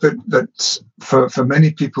think that for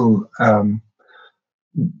many people,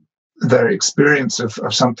 their experience of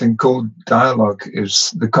something called dialogue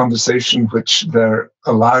is the conversation which they're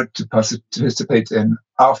allowed to participate in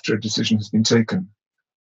after a decision has been taken,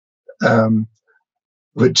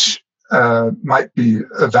 which might be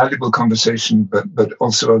a valuable conversation, but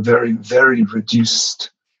also a very, very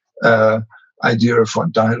reduced idea of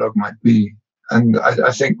what dialogue might be. And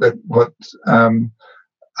I think that what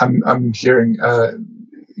I'm hearing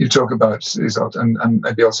you talk about, Iseult, and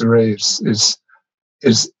maybe also Ray, is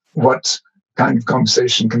what kind of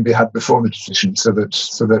conversation can be had before the decision, so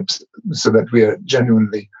that we are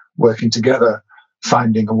genuinely working together,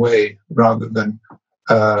 finding a way, rather than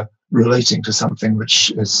relating to something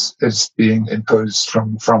which is being imposed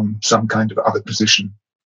from some kind of other position.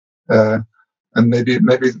 And maybe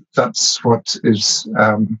that's what is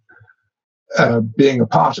being a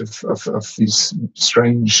part of these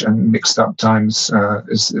strange and mixed up times,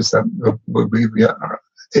 is that we are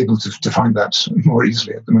able to find that more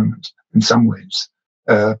easily at the moment in some ways.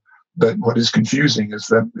 But what is confusing is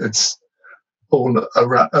that it's all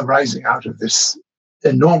arising out of this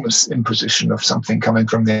enormous imposition of something coming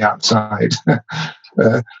from the outside.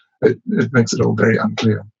 It makes it all very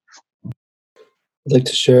unclear. I'd like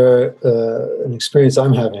to share an experience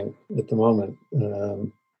I'm having at the moment.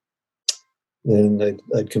 And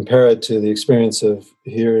I'd compare it to the experience of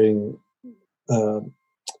hearing a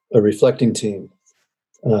reflecting team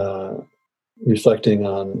reflecting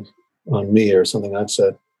on me or something I've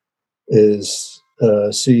said, is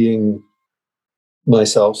seeing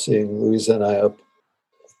myself seeing Louisa and I up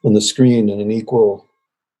on the screen in an equal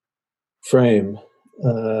frame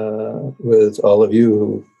with all of you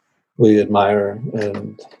who we admire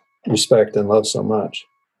and respect and love so much.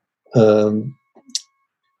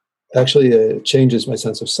 Actually, it changes my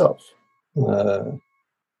sense of self.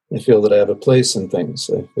 I feel that I have a place in things.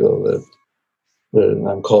 I feel that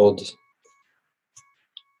I'm called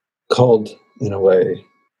in a way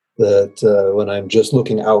that when I'm just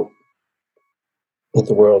looking out at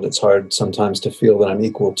the world, it's hard sometimes to feel that I'm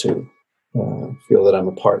equal to, feel that I'm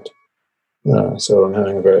a part. So I'm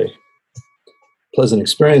having a very pleasant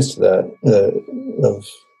experience to that, of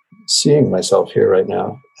seeing myself here right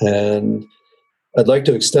now. And I'd like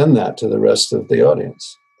to extend that to the rest of the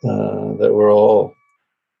audience, that we're all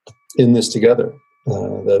in this together,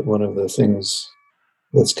 that one of the things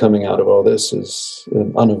that's coming out of all this is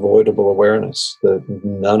an unavoidable awareness that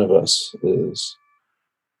none of us is,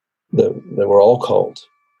 that we're all called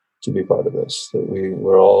to be part of this, that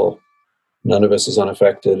we're all, none of us is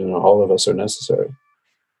unaffected and all of us are necessary.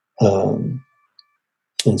 And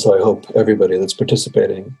so I hope everybody that's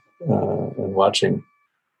participating and watching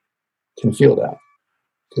can feel that,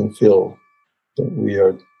 can feel that we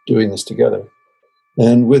are doing this together.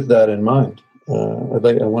 And with that in mind,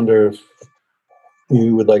 I wonder if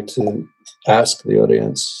you would like to ask the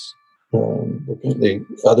audience, the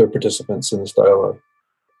other participants in this dialogue,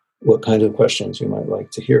 what kind of questions you might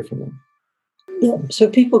like to hear from them. Yeah, so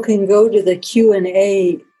people can go to the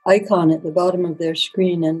Q&A icon at the bottom of their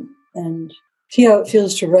screen and see how it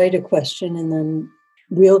feels to write a question, and then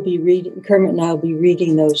we'll be reading, Kermit and I will be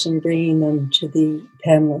reading those and bringing them to the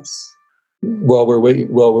panelists. While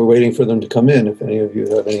we're waiting for them to come in, if any of you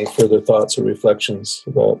have any further thoughts or reflections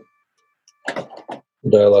about the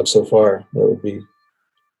dialogue so far, that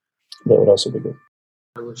would also be good.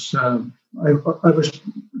 I was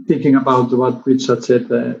thinking about what Richard said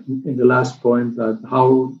in the last point, that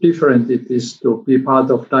how different it is to be part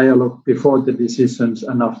of dialogue before the decisions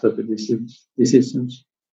and after the decisions.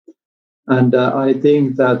 And I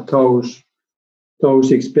think that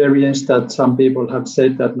those experiences that some people have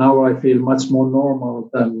said, that now I feel much more normal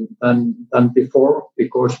than before,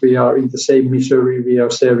 because we are in the same misery, we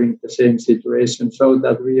are sharing the same situation, so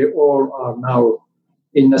that we all are now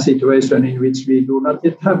in a situation in which we do not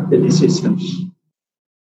yet have the decisions.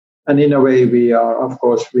 And in a way, we are, of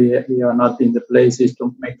course, we are not in the places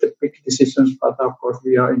to make the big decisions, but of course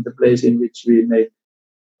we are in the place in which we may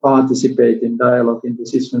participate in dialogue, in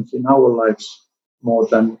decisions in our lives more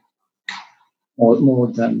than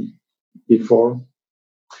before.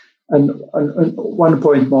 And one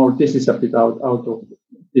point more, this is a bit out of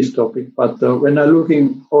this topic, but when I'm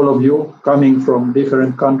looking, all of you coming from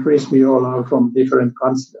different countries, we all are from different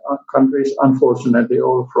countries, unfortunately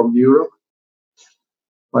all from Europe,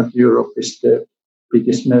 but Europe is the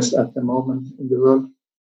biggest mess at the moment in the world.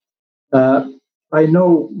 I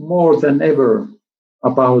know more than ever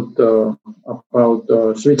about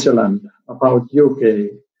Switzerland, about UK,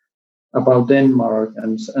 about Denmark,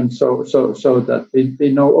 and so that we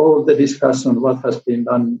know all the discussion what has been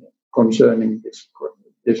done concerning this,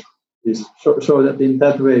 so that in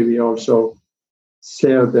that way we also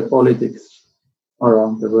share the politics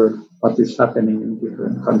around the world, what is happening in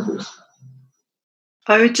different countries.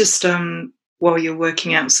 I would just, while you're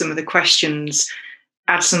working out some of the questions,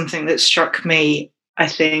 add something that struck me, I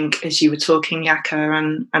think, as you were talking,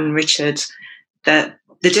 Jaakko and Richard, that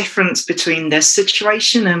the difference between this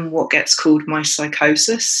situation and what gets called my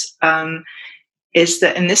psychosis is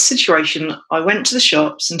that in this situation, I went to the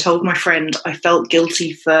shops and told my friend I felt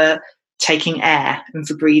guilty for taking air and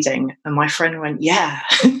for breathing. And my friend went, yeah,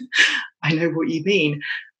 I know what you mean.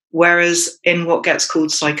 Whereas in what gets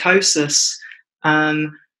called psychosis,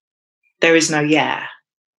 there is no yeah.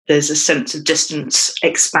 There's a sense of distance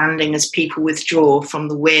expanding as people withdraw from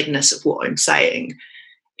the weirdness of what I'm saying.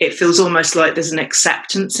 It feels almost like there's an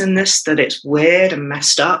acceptance in this, that it's weird and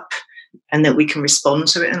messed up and that we can respond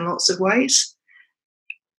to it in lots of ways.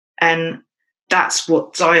 And that's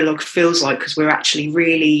what dialogue feels like, because we're actually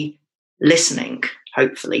really listening,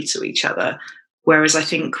 hopefully, to each other. Whereas I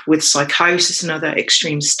think with psychosis and other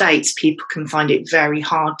extreme states, people can find it very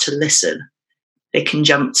hard to listen. They can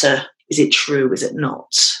jump to, is it true? Is it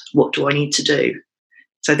not? What do I need to do?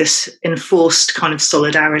 So this enforced kind of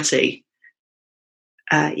solidarity,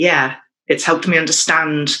 it's helped me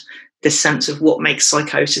understand this sense of what makes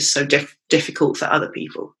psychosis so difficult for other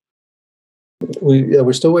people.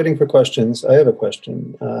 We're still waiting for questions. I have a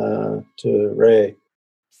question to Rai.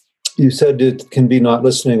 You said it can be not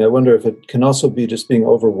listening. I wonder if it can also be just being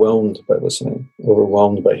overwhelmed by listening,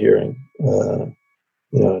 overwhelmed by hearing,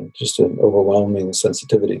 just an overwhelming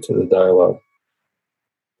sensitivity to the dialogue.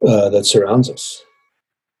 that surrounds us.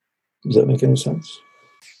 Does that make any sense?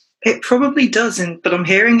 It probably doesn't, but I'm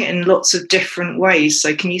hearing it in lots of different ways.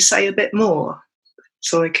 So can you say a bit more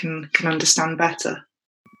so I can understand better?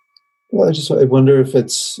 Well, I wonder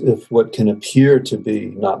if what can appear to be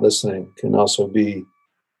not listening can also be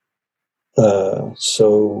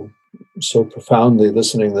so profoundly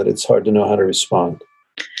listening that it's hard to know how to respond.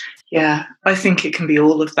 Yeah, I think it can be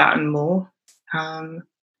all of that and more.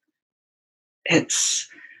 It's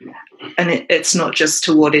not just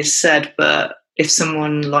to what is said, but if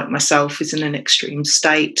someone like myself is in an extreme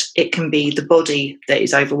state, it can be the body that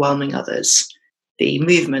is overwhelming others, the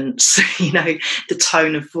movements, the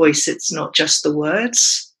tone of voice. It's not just the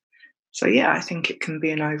words. So yeah, I think it can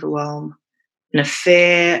be an overwhelm and a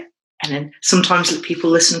fear. And then sometimes people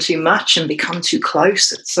listen too much and become too close.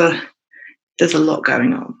 There's a lot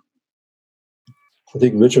going on. I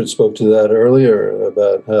think Richard spoke to that earlier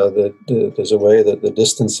about how there's a way that the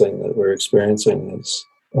distancing that we're experiencing is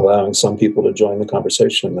allowing some people to join the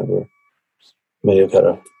conversation that may have had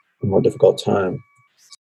a more difficult time.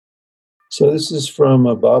 So this is from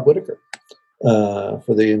Bob Whitaker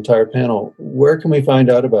for the entire panel. Where can we find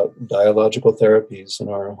out about dialogical therapies in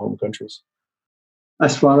our home countries?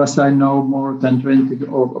 As far as I know, more than 20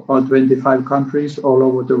 or about 25 countries all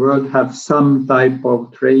over the world have some type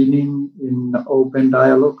of training in open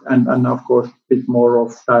dialogue and of course, a bit more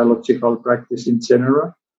of dialogical practice in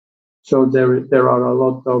general. So there are a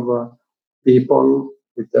lot of people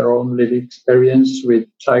with their own lived experience with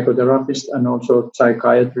psychotherapists and also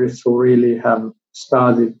psychiatrists who really have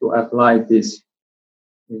started to apply this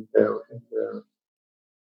in their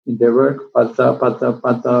work. But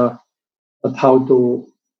how to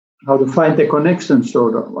find the connection,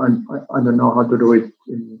 sort of, I don't know how to do it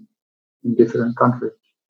in different countries.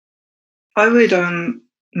 I would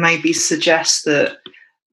maybe suggest that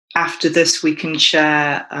after this we can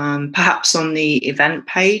share perhaps on the event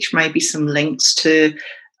page maybe some links to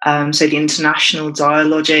say the international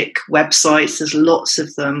dialogic websites. There's lots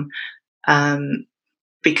of them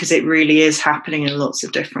because it really is happening in lots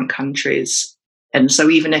of different countries. And so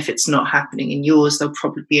even if it's not happening in yours, there'll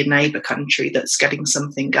probably be a neighbour country that's getting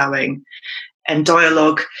something going. And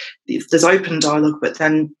dialogue, there's open dialogue, but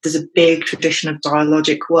then there's a big tradition of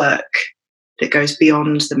dialogic work that goes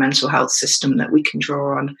beyond the mental health system that we can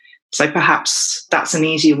draw on. So perhaps that's an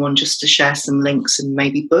easier one, just to share some links and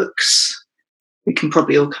maybe books. We can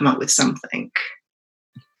probably all come up with something.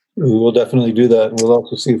 We will definitely do that. And we'll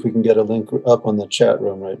also see if we can get a link up on the chat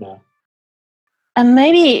room right now. And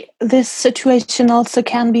maybe this situation also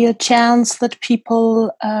can be a chance that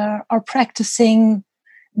people are practicing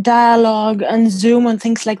dialogue on Zoom and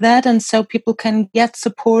things like that. And so people can get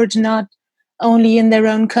support not only in their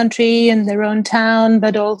own country, in their own town,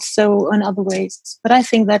 but also in other ways. But I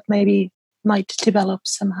think that maybe might develop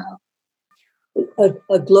somehow.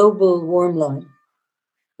 A global warm line.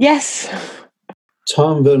 Yes.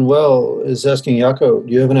 Tom Van Well is asking Jaakko,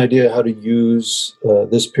 do you have an idea how to use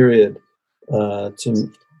this period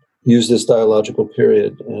to use this dialogical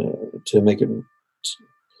period to make it,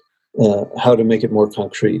 how to make it more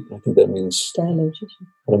concrete? I think that means how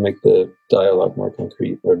to make the dialogue more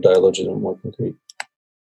concrete or dialogism more concrete.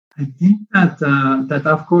 I think that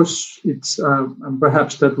of course it's and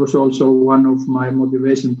perhaps that was also one of my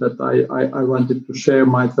motivations that I wanted to share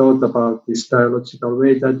my thought about this dialogical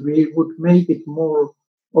way, that we would make it more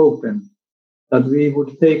open, that we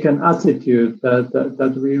would take an attitude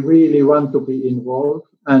that we really want to be involved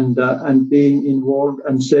and being involved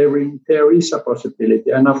and sharing, there is a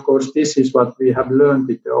possibility. And of course, this is what we have learned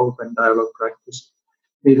with the open dialogue practice.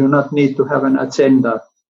 We do not need to have an agenda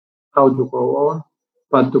how to go on,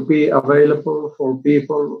 but to be available for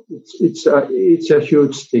people, it's a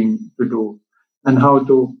huge thing to do. And how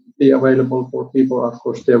to be available for people, of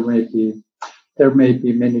course, there may be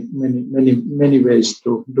many ways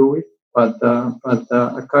to do it. But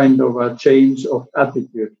a kind of a change of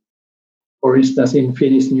attitude. For instance, in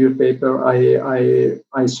Finnish newspaper, I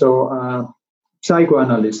saw a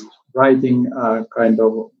psychoanalyst writing a kind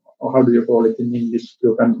of, how do you call it in English?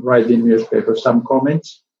 You can write in newspaper some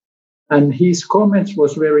comments, and his comments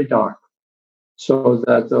was very dark. So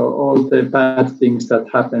that all the bad things that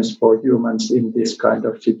happens for humans in this kind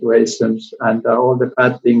of situations, and all the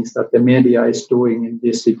bad things that the media is doing in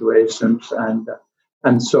these situations,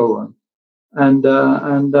 and so on. And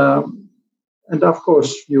of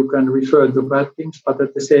course you can refer to bad things, but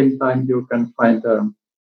at the same time you can find a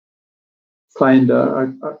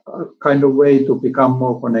kind of way to become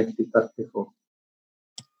more connected than before.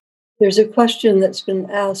 There's a question that's been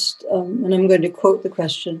asked, and I'm going to quote the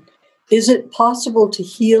question. Is it possible to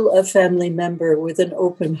heal a family member with an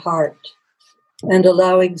open heart? and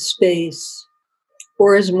allowing space,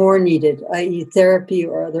 or is more needed, i.e. therapy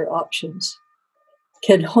or other options?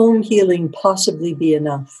 Can home healing possibly be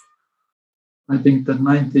enough? I think that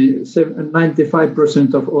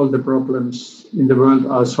 95% of all the problems in the world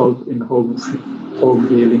are solved in home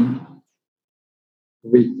healing,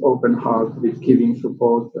 with open heart, with giving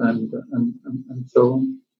support, and so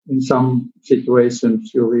on. In some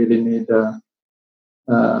situations, you really need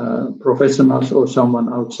professionals or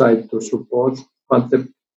someone outside to support, but the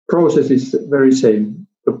process is very same: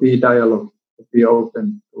 to be dialogue, to be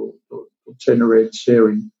open, to generate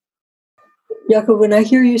sharing. Jaakko, when I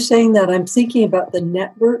hear you saying that, I'm thinking about the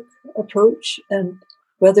network approach and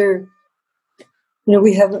whether,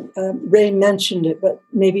 we haven't, Ray mentioned it, but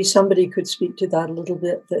maybe somebody could speak to that a little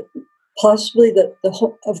bit, that possibly that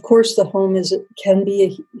of course the home can be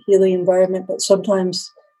a healing environment, but sometimes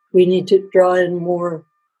we need to draw in more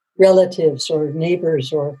relatives or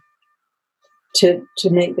neighbors or to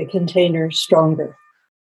make the container stronger.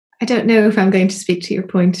 I don't know if I'm going to speak to your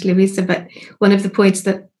point, Louisa, but one of the points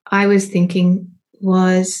that I was thinking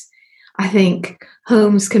was, I think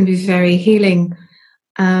homes can be very healing,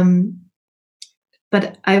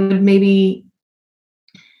 but I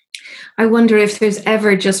wonder if there's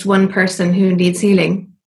ever just one person who needs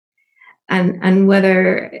healing, and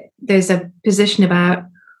whether there's a position about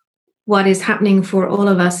what is happening for all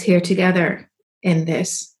of us here together in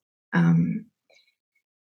this.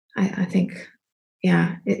 I think,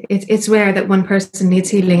 yeah, it's rare that one person needs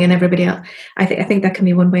healing and everybody else. I think that can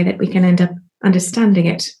be one way that we can end up understanding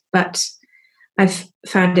it. But I've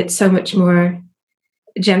found it so much more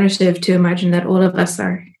generative to imagine that all of us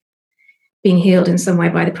are being healed in some way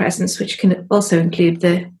by the presence, which can also include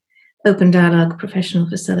the open dialogue professional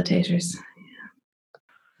facilitators.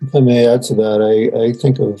 If I may add to that, I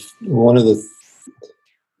think of one of the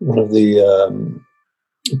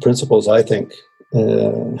principles I think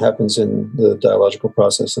happens in the dialogical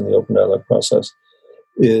process and the open dialogue process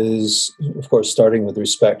is, of course, starting with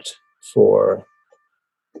respect for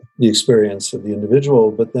the experience of the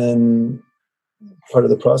individual, but then part of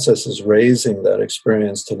the process is raising that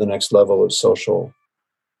experience to the next level of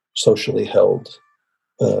socially held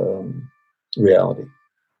reality.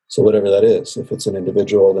 So whatever that is, if it's an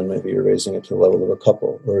individual, then maybe you're raising it to the level of a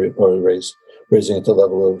couple, or raising it to the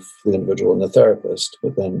level of the individual and the therapist,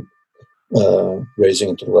 but then raising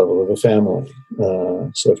it to the level of a family.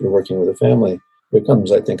 So if you're working with a family, there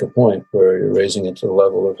comes, I think, a point where you're raising it to the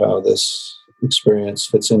level of how this experience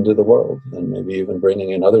fits into the world, and maybe even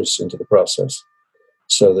bringing in others into the process,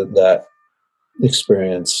 so that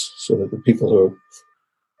experience, so that the people who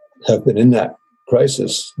have been in that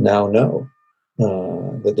crisis now know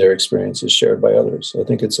that their experience is shared by others. I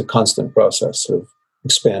think it's a constant process of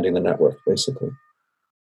expanding the network, basically.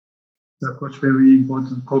 That was very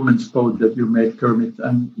important comments both that you made, Kermit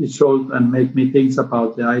and Iseult, and make me think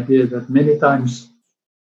about the idea that many times,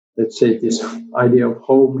 let's say, this idea of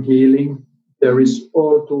home healing, there is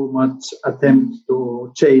all too much attempt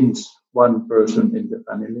to change one person in the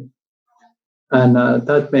family. And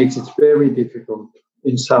that makes it very difficult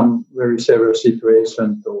in some very severe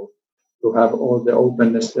situation to have all the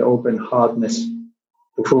openness, the open heartedness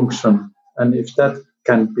to function. And if that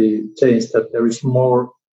can be changed, that there is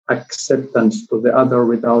more acceptance to the other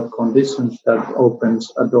without conditions, that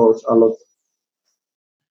opens doors a lot.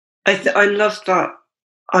 I love that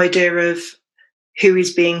idea of who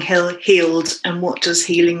is being healed and what does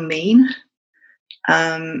healing mean.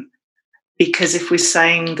 Because if we're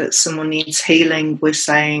saying that someone needs healing, we're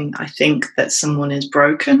saying, I think, that someone is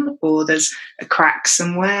broken or there's a crack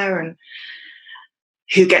somewhere, and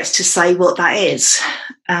who gets to say what that is?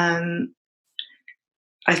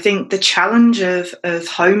 I think the challenge of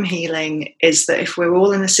home healing is that if we're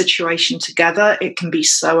all in a situation together, it can be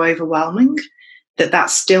so overwhelming that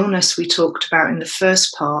stillness we talked about in the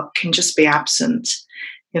first part can just be absent.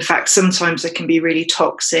 In fact, sometimes there can be really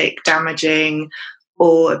toxic, damaging,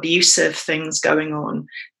 or abusive things going on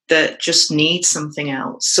that just need something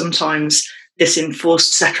else. Sometimes this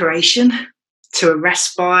enforced separation to a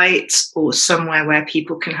respite or somewhere where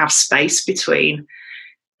people can have space between,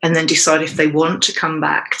 and then decide if they want to come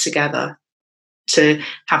back together to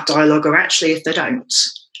have dialogue, or actually if they don't,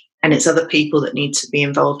 and it's other people that need to be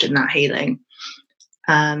involved in that healing.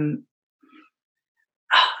 I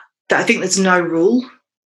think there's no rule.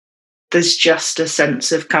 There's just a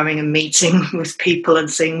sense of coming and meeting with people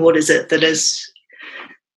and seeing what is it that is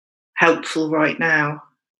helpful right now.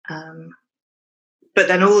 But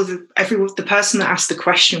then the person that asked the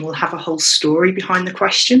question will have a whole story behind the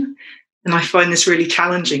question. And I find this really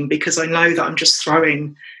challenging because I know that I'm just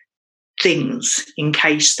throwing things in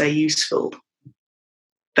case they're useful.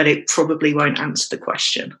 but it probably won't answer the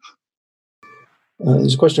question.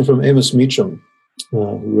 There's a question from Amos Meacham,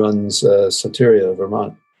 who runs Soteria,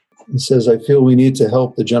 Vermont. He says, I feel we need to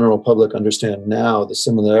help the general public understand now the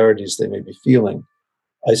similarities they may be feeling,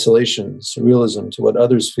 isolation, surrealism to what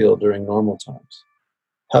others feel during normal times.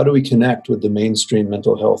 How do we connect with the mainstream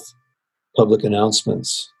mental health public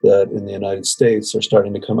announcements that in the United States are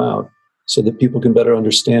starting to come out so that people can better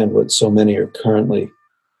understand what so many are currently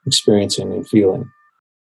experiencing and feeling?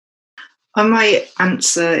 I might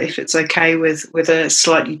answer, if it's okay, with a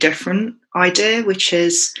slightly different idea, which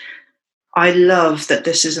is I love that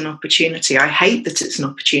this is an opportunity. I hate that it's an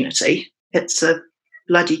opportunity. It's a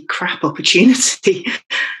bloody crap opportunity,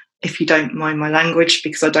 if you don't mind my language,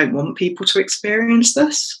 because I don't want people to experience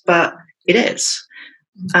this, but it is.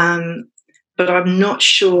 But I'm not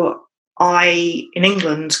sure I, in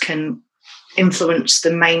England, can influence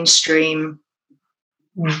the mainstream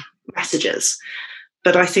messages.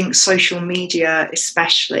 But I think social media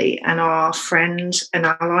especially, and our friend and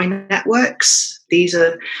ally networks, these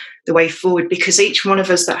are the way forward, because each one of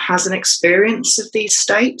us that has an experience of these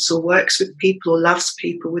states or works with people or loves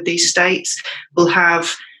people with these states will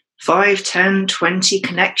have 5, 10, 20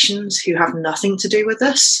 connections who have nothing to do with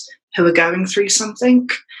us, who are going through something.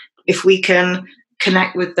 If we can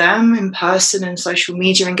connect with them in person and social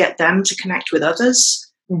media and get them to connect with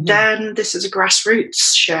others, then this is a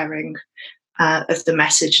grassroots sharing of the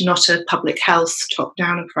message, not a public health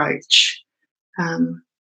top-down approach.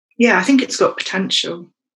 I think it's got potential.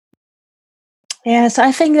 Yes,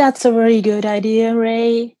 I think that's a very good idea,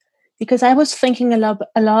 Ray, because I was thinking a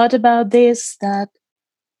lot about this, that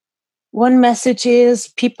one message is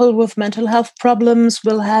people with mental health problems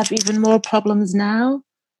will have even more problems now.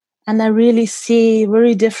 And I really see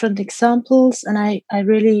very different examples, and I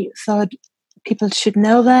really thought people should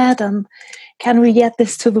know that, and can we get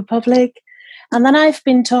this to the public? And then I've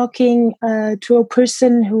been talking to a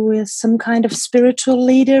person who is some kind of spiritual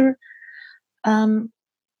leader,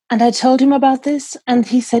 and I told him about this, and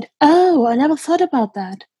he said, oh, I never thought about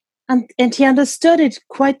that. And he understood it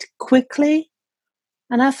quite quickly.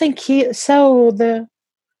 And I think the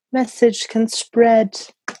message can spread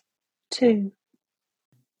too.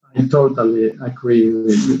 I totally agree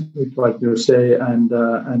with what you say, and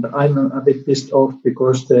I'm a bit pissed off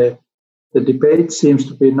because the debate seems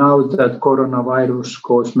to be now that coronavirus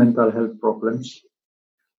causes mental health problems,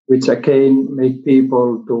 which again make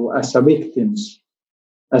people to as a victims,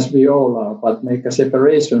 as we all are, but make a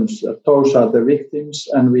separations. Those are the victims,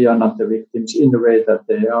 and we are not the victims in the way that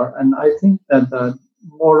they are. And I think that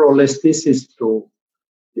more or less this is to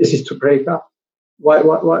break up. Why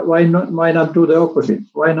not do the opposite?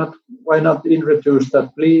 Why not introduce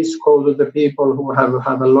that? Please call to the people who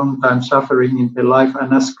have a long time suffering in their life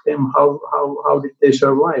and ask them how did they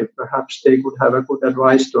survive? Perhaps they could have a good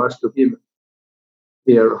advice to us to give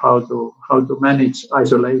here, how to manage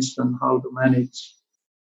isolation, how to manage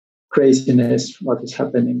craziness, what is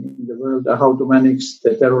happening in the world, how to manage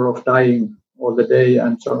the terror of dying all the day,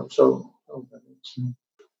 and so.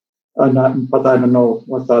 But I don't know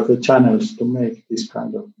what are the channels to make this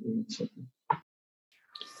kind of initiative.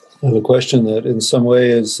 I have a question that in some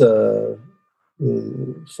way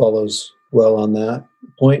follows well on that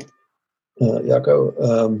point,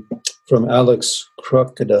 Jaakko, from Alex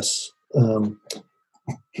Krokidas.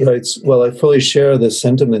 Writes, well, I fully share the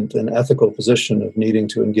sentiment and ethical position of needing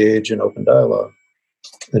to engage in open dialogue,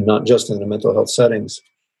 and not just in the mental health settings.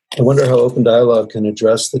 I wonder how open dialogue can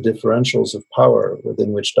address the differentials of power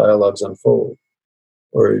within which dialogues unfold,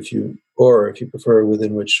 or if you prefer,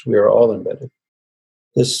 within which we are all embedded.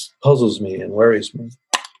 This puzzles me and worries me.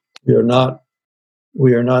 We are not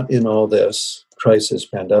in all this, crisis,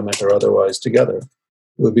 pandemic, or otherwise, together. It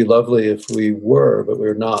would be lovely if we were, but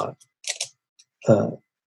we're not.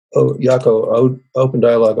 Jaakko, open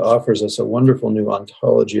dialogue offers us a wonderful new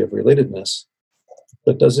ontology of relatedness,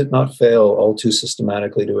 but does it not fail all too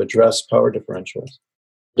systematically to address power differentials?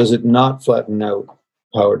 Does it not flatten out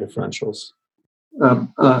power differentials?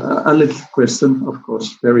 A little question, of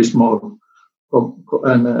course, very small,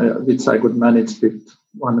 and which I could manage with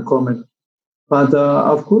one comment. But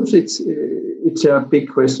of course, it's a big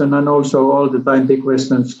question, and also all the time big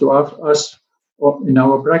questions to us in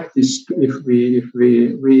our practice. If we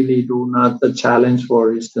really do not challenge,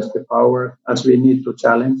 for instance, the power as we need to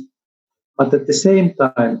challenge. But at the same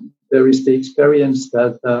time, there is the experience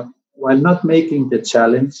that while not making the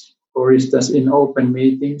challenge, for instance, in open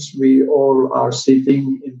meetings, we all are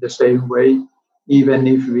sitting in the same way, even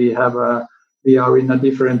if we are in a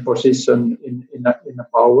different position in a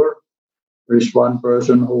power. There is one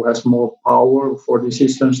person who has more power for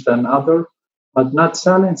decisions than other, but not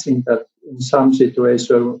challenging that in some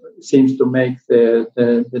situations seems to make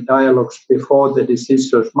the dialogues before the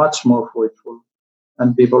decisions much more fruitful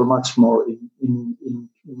and people much more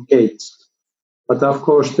engaged. But of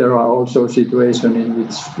course, there are also situations in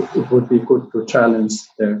which it would be good to challenge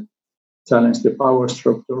the power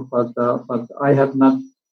structure. But I have not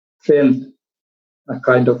felt a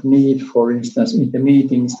kind of need, for instance, in the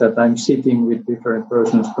meetings that I'm sitting with different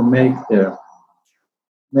persons to make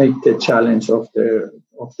the challenge of the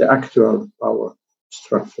actual power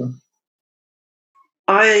structure.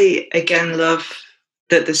 I again love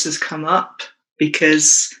that this has come up,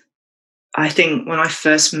 because I think when I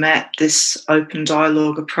first met this open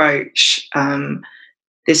dialogue approach,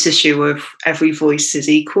 this issue of every voice is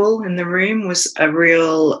equal in the room was a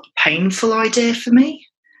real painful idea for me,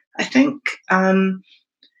 I think,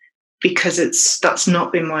 because that's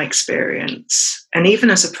not been my experience. And even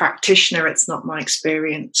as a practitioner, it's not my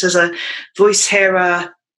experience. As a voice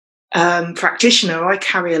hearer practitioner, I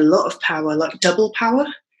carry a lot of power, like double power,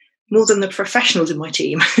 more than the professionals in my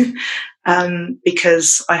team,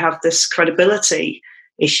 because I have this credibility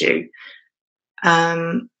issue.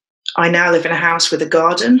 I now live in a house with a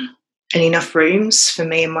garden and enough rooms for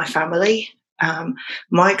me and my family.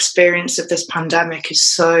 My experience of this pandemic is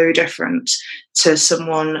so different to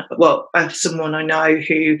someone I know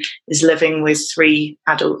who is living with 3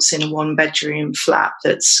 adults in a 1-bedroom flat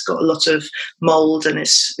that's got a lot of mold and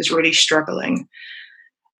is really struggling,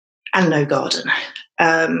 and no garden.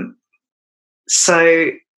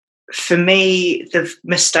 So for me, the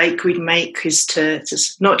mistake we'd make is to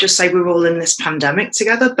not just say we're all in this pandemic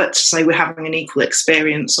together, but to say we're having an equal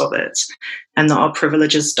experience of it and that our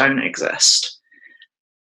privileges don't exist.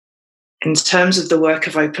 In terms of the work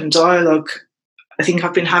of Open Dialogue, I think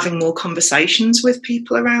I've been having more conversations with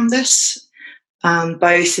people around this,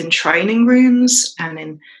 both in training rooms and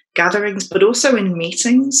in gatherings, but also in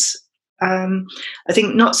meetings. I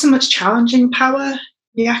think not so much challenging power,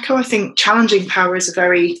 Jaakko. I think challenging power is a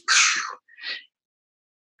very...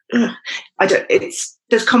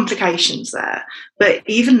 there's complications there. But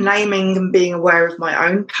even naming and being aware of my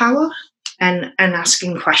own power and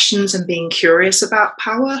asking questions and being curious about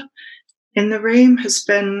power in the room has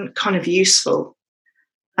been kind of useful.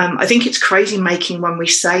 I think it's crazy making when we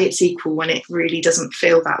say it's equal when it really doesn't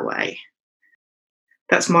feel that way.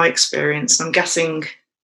 That's my experience. I'm guessing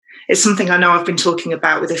it's something I know I've been talking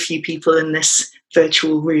about with a few people in this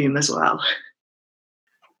virtual room as well.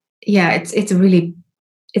 Yeah, it's a really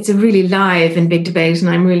live and big debate, and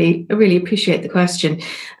I really appreciate the question.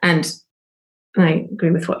 And I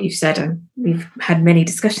agree with what you've said, and we've had many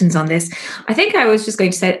discussions on this. I think I was just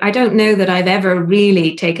going to say, I don't know that I've ever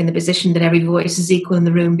really taken the position that every voice is equal in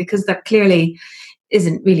the room, because that clearly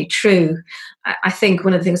isn't really true. I think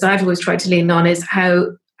one of the things I've always tried to lean on is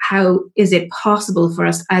how is it possible for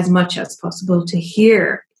us as much as possible to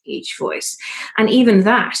hear each voice? And even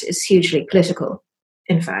that is hugely political,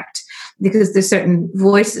 in fact, because there's certain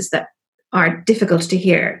voices that are difficult to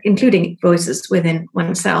hear, including voices within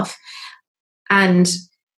oneself. And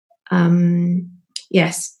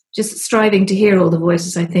yes, just striving to hear all the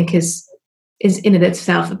voices, I think, is in and of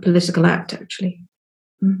itself a political act, actually.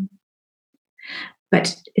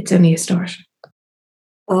 But it's only a start.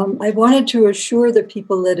 I wanted to assure the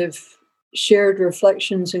people that have shared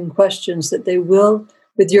reflections and questions that they will,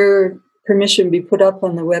 with your permission, be put up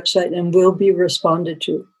on the website and will be responded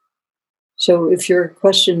to. So if your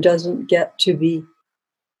question doesn't get to be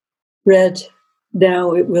read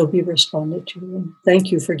now, it will be responded to. And thank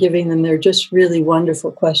you for giving them. They're just really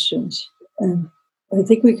wonderful questions. And I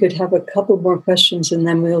think we could have a couple more questions and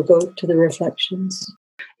then we'll go to the reflections.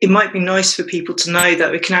 It might be nice for people to know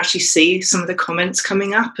that we can actually see some of the comments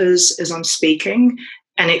coming up as I'm speaking,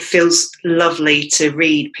 and it feels lovely to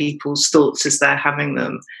read people's thoughts as they're having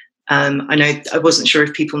them. I know I wasn't sure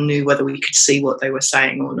if people knew whether we could see what they were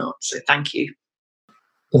saying or not, so thank you.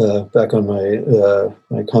 Back on my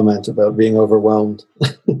comment about being overwhelmed,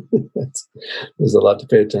 there's a lot to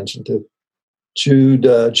pay attention to. Jude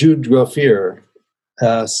Groffier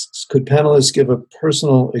asks, could panelists give a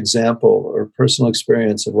personal example or personal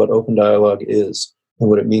experience of what open dialogue is and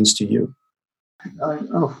what it means to you?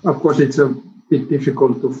 Of course, it's a bit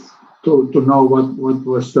difficult to know what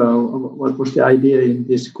was the idea in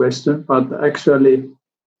this question, but actually,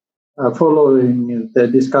 following the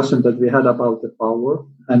discussion that we had about the power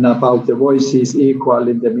and about the voices equal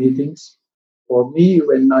in the meetings, for me,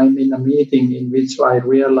 when I'm in a meeting in which I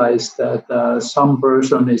realize that some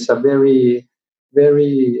person is a very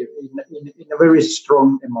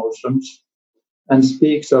strong emotions and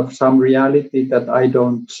speaks of some reality that I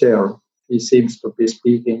don't share. He seems to be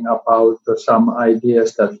speaking about some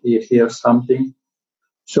ideas that he hears something,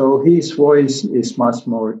 So his voice is much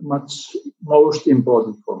most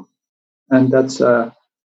important for me, and that's a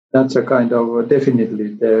kind of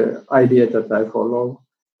definitely the idea that I follow.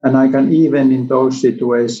 And I can even in those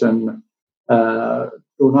situations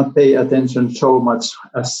do not pay attention so much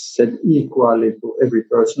as said equally to every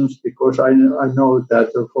person, because I know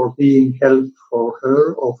that for being help for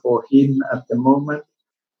her or for him at the moment,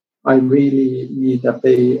 I really need to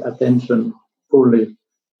pay attention fully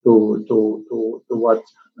to what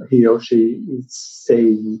he or she is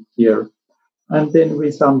saying here. And then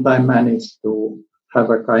we sometimes manage to have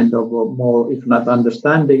a kind of a more, if not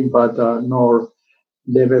understanding, but nor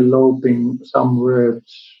developing some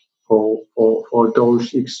words for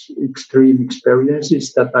those extreme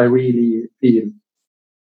experiences that I really feel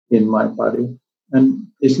in my body. And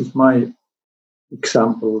this is my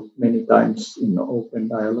example many times in open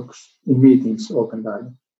dialogues, in meetings, open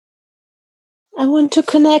dialogue. I want to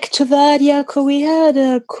connect to that, Jaakko. We had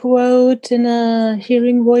a quote in a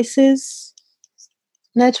Hearing Voices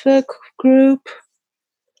network group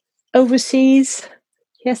overseas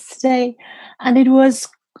yesterday, and it was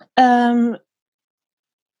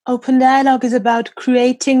open dialogue is about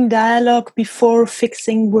creating dialogue before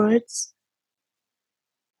fixing words.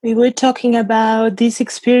 We were talking about these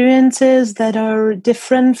experiences that are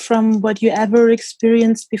different from what you ever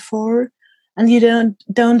experienced before, and you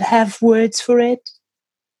don't have words for it.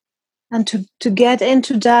 And to get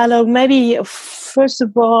into dialogue, maybe first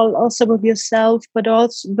of all, also with yourself, but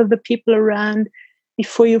also with the people around,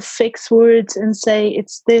 before you fix words and say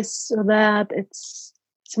it's this or that, it's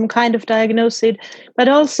some kind of diagnosis, but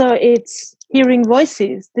also it's hearing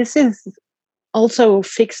voices. This is also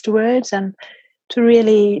fixed words, and to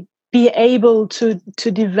really be able to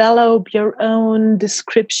develop your own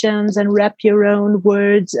descriptions and wrap your own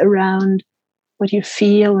words around what you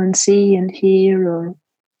feel and see and hear or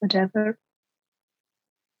whatever.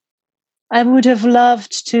 I would have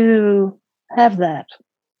loved to have that,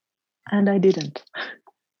 and I didn't.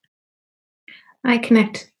 I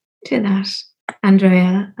connect to that,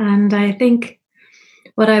 Andrea, and I think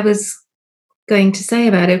what I was going to say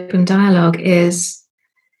about open dialogue is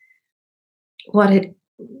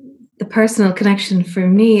the personal connection for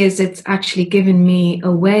me is it's actually given me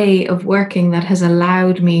a way of working that has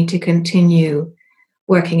allowed me to continue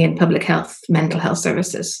working in public health, mental health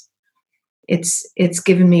services. It's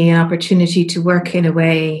given me an opportunity to work in a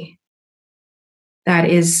way that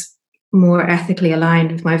is more ethically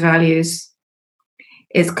aligned with my values,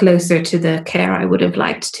 is closer to the care I would have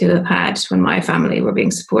liked to have had when my family were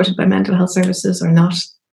being supported by mental health services or not.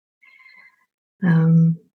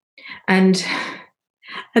 And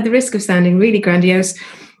at the risk of sounding really grandiose,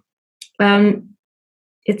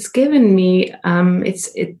 it's given me,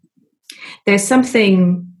 there's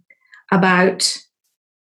something about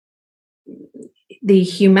the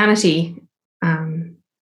humanity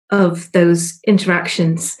of those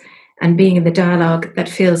interactions and being in the dialogue that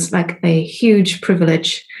feels like a huge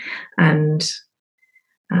privilege and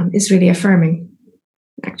is really affirming,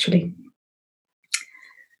 actually.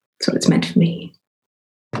 That's what it's meant for me.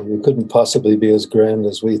 You couldn't possibly be as grand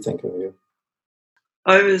as we think of you.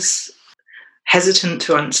 I was hesitant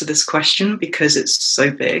to answer this question because it's so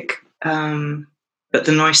big. But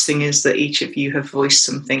the nice thing is that each of you have voiced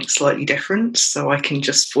something slightly different, so I can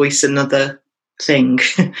just voice another thing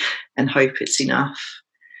and hope it's enough.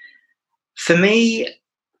 For me,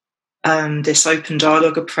 this open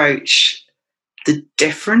dialogue approach, the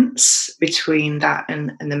difference between that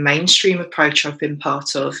and the mainstream approach I've been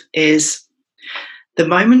part of is the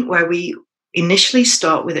moment where we initially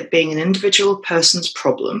start with it being an individual person's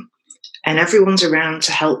problem and everyone's around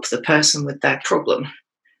to help the person with their problem,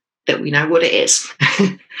 that we know what it is.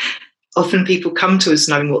 Often people come to us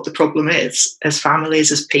knowing what the problem is, as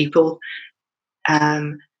families, as people.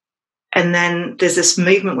 And then there's this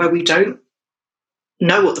movement where we don't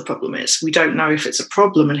know what the problem is. We don't know if it's a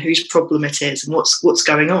problem and whose problem it is and what's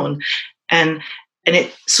going on. And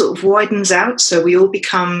it sort of widens out. So we all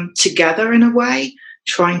become together in a way,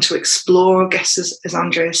 trying to explore, I guess, as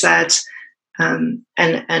Andrea said,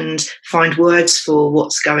 and find words for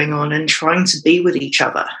what's going on and trying to be with each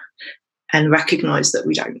other and recognize that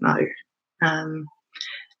we don't know. And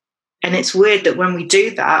it's weird that when we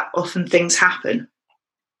do that, often things happen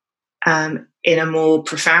in a more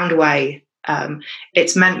profound way.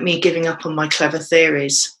 It's meant me giving up on my clever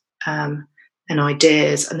theories and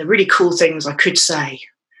ideas and the really cool things I could say.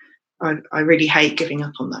 I really hate giving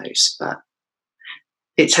up on those, but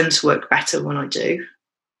it tends to work better when I do.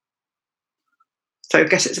 So I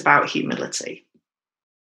guess it's about humility.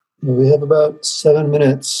 We have about 7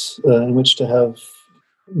 minutes in which to have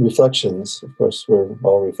reflections. Of course, we're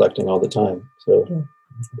all reflecting all the time. So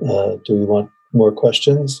Do we want more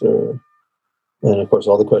questions? And of course,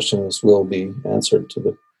 all the questions will be answered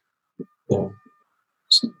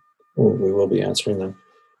we will be answering them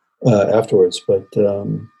afterwards. But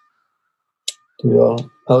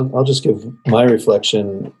I'll just give my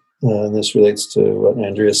reflection, and this relates to what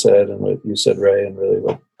Andrea said and what you said, Ray, and really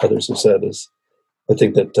what others have said. Is I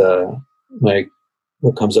think that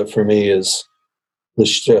what comes up for me is the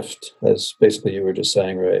shift, as basically you were just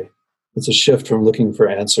saying, Ray. It's a shift from looking for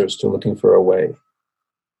answers to looking for a way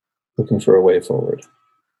forward.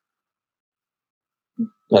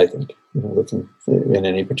 I think, looking in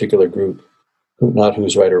any particular group, not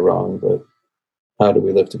who's right or wrong, but how do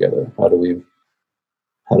we live together? How do we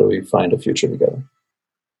find a future together?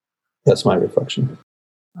 That's my reflection.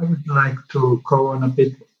 I would like to go on a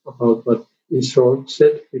bit about what Iseult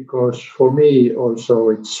said, because for me also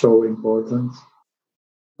it's so important.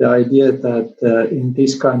 The idea that in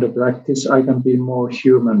this kind of practice I can be more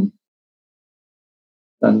human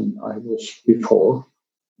than I was before.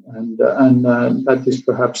 And that is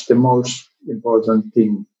perhaps the most important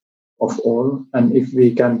thing of all. And if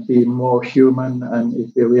we can be more human, and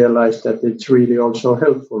if we realize that it's really also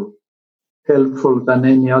helpful than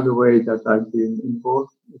any other way that I've been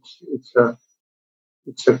involved, it's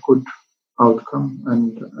a good outcome.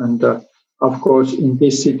 And of course, in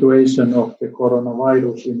this situation of the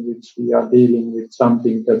coronavirus, in which we are dealing with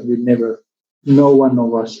something that no one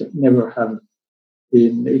of us never have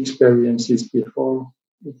been experiences before,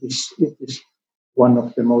 it is one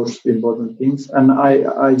of the most important things. And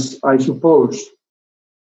I suppose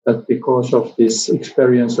that because of this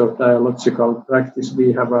experience of dialogical practice,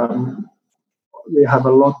 we have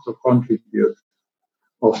a lot to contribute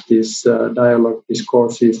of these dialogue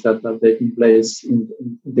discourses that are taking place in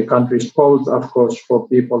the countries, both, of course, for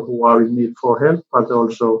people who are in need for help, but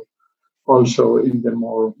also in the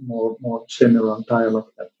more general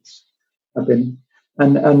dialogue that is happening.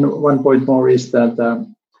 And one point more is that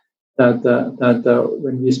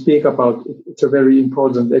when we speak about it, it's a very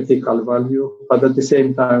important ethical value, but at the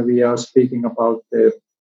same time we are speaking about the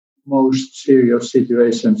most serious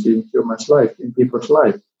situations in humans' life, in people's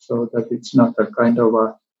life, so that it's not a kind of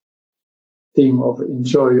a thing of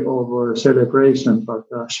enjoy over celebration, but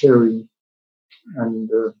sharing and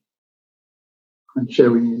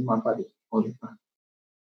sharing in my body all the time.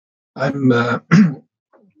 I'm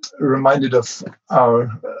reminded of our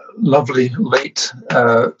lovely late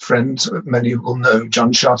friend, many will know,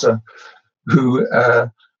 John Shutter, who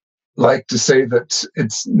liked to say that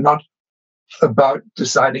it's not about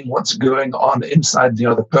deciding what's going on inside the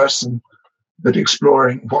other person, but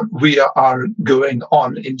exploring what we are going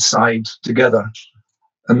on inside together.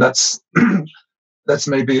 And that's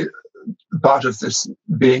maybe part of this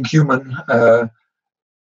being human,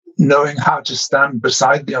 knowing how to stand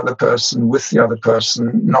beside the other person, with the other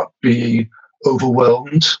person, not be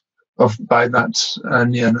overwhelmed by that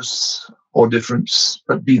nearness or difference,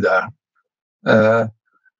 but be there. I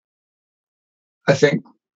think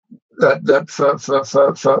that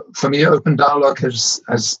for me, open dialogue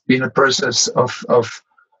has been a process of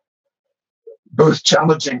both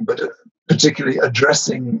challenging, but particularly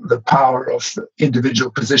addressing the power of individual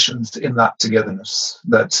positions in that togetherness.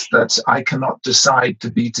 That I cannot decide to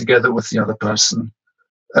be together with the other person.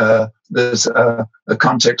 There's a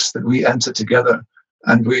context that we enter together,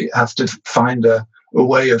 and we have to find a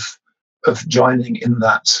way of joining in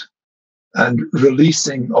that, and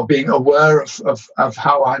releasing or being aware of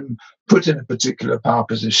how I'm put in a particular power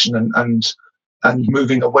position, and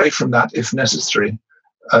moving away from that if necessary,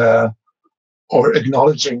 or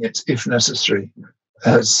acknowledging it if necessary,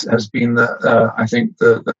 has been I think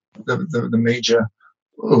the major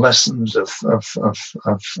lessons of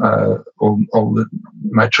all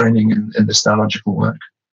my training in this dialogical work.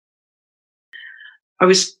 I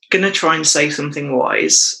was going to try and say something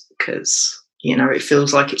wise, because it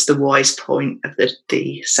feels like it's the wise point of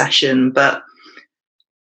the session, but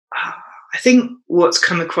I think what's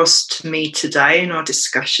come across to me today in our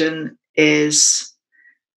discussion is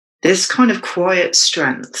this kind of quiet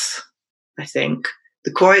strength. I think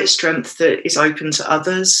the quiet strength that is open to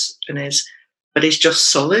others but is just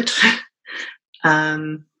solid.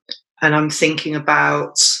 And I'm thinking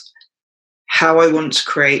about how I want to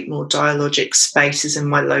create more dialogic spaces in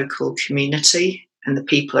my local community and the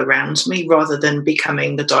people around me, rather than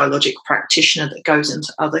becoming the dialogic practitioner that goes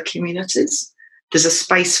into other communities. There's a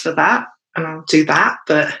space for that, and I'll do that.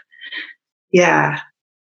 But yeah,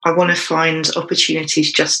 I want to find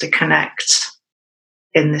opportunities just to connect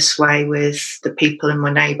in this way with the people in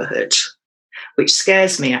my neighbourhood, which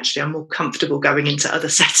scares me, actually. I'm more comfortable going into other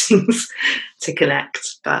settings to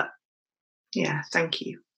connect. But yeah, thank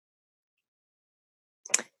you.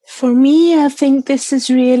 For me, I think this is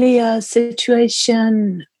really a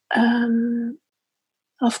situation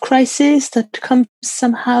of crisis that comes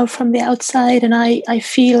somehow from the outside. And I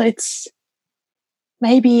feel it's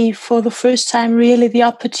maybe for the first time really the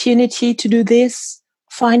opportunity to do this,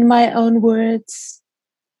 find my own words,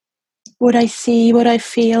 what I see, what I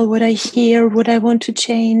feel, what I hear, what I want to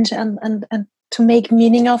change, and to make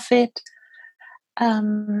meaning of it.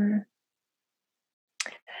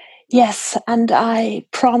 Yes, and I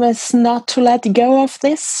promise not to let go of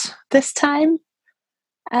this time.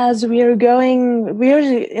 As we're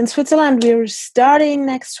in Switzerland, we're starting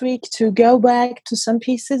next week to go back to some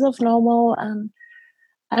pieces of normal, and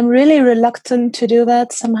I'm really reluctant to do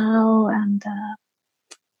that somehow. And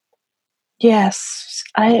yes,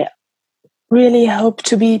 I really hope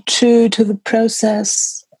to be true to the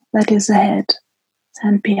process that is ahead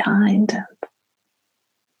and behind.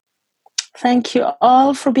 Thank you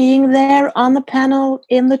all for being there on the panel,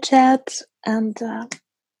 in the chat, and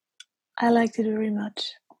I liked it very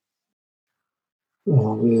much.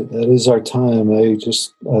 Well, that is our time. I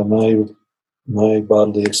just my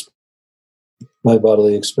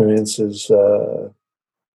bodily experience is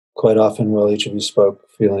quite often while each of you spoke,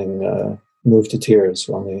 feeling moved to tears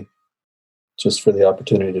only just for the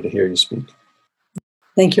opportunity to hear you speak.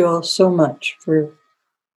 Thank you all so much for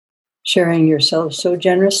sharing yourselves so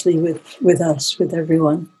generously with us, with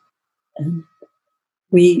everyone. And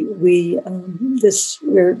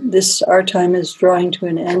our time is drawing to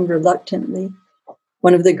an end reluctantly.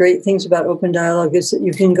 One of the great things about Open Dialogue is that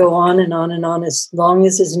you can go on and on and on as long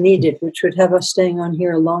as is needed, which would have us staying on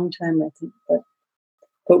here a long time, I think.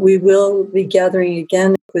 But we will be gathering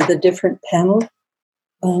again with a different panel,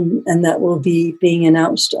 and that will be being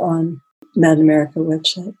announced on Mad America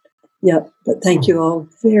website. Yeah, but thank you all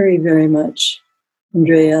very, very much,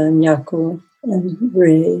 Andrea and Jaakko and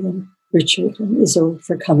Ray and Richard and Iseult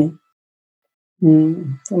for coming.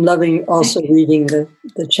 I'm loving also reading the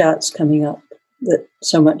chats coming up. That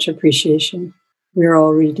so much appreciation. We're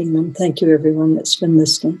all reading them. Thank you, everyone that's been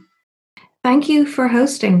listening. Thank you for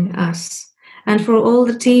hosting us and for all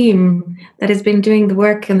the team that has been doing the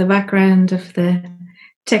work in the background of the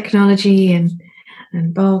technology and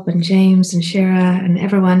Bob and James and Shira and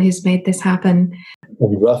everyone who's made this happen.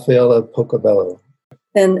 And Raffaella Pocobello.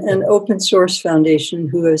 And an open source foundation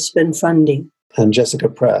who has been funding. And Jessica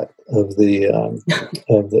Pratt of the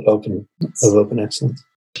Open Excellence.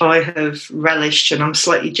 I have relished, and I'm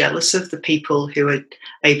slightly jealous of the people who are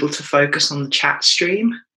able to focus on the chat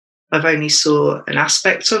stream. I've only saw an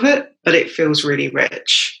aspect of it, but it feels really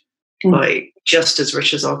rich, like just as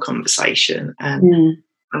rich as our conversation. And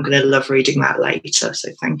I'm going to love reading that later.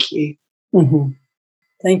 So thank you. Mm-hmm.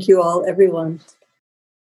 Thank you all, everyone.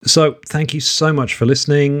 So thank you so much for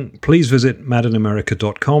listening. Please visit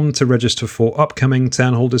madinamerica.com to register for upcoming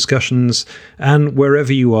town hall discussions. And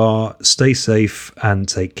wherever you are, stay safe and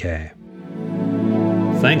take care.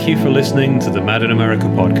 Thank you for listening to the Mad in America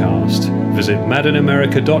podcast. Visit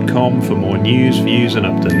madinamerica.com for more news, views, and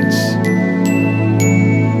updates.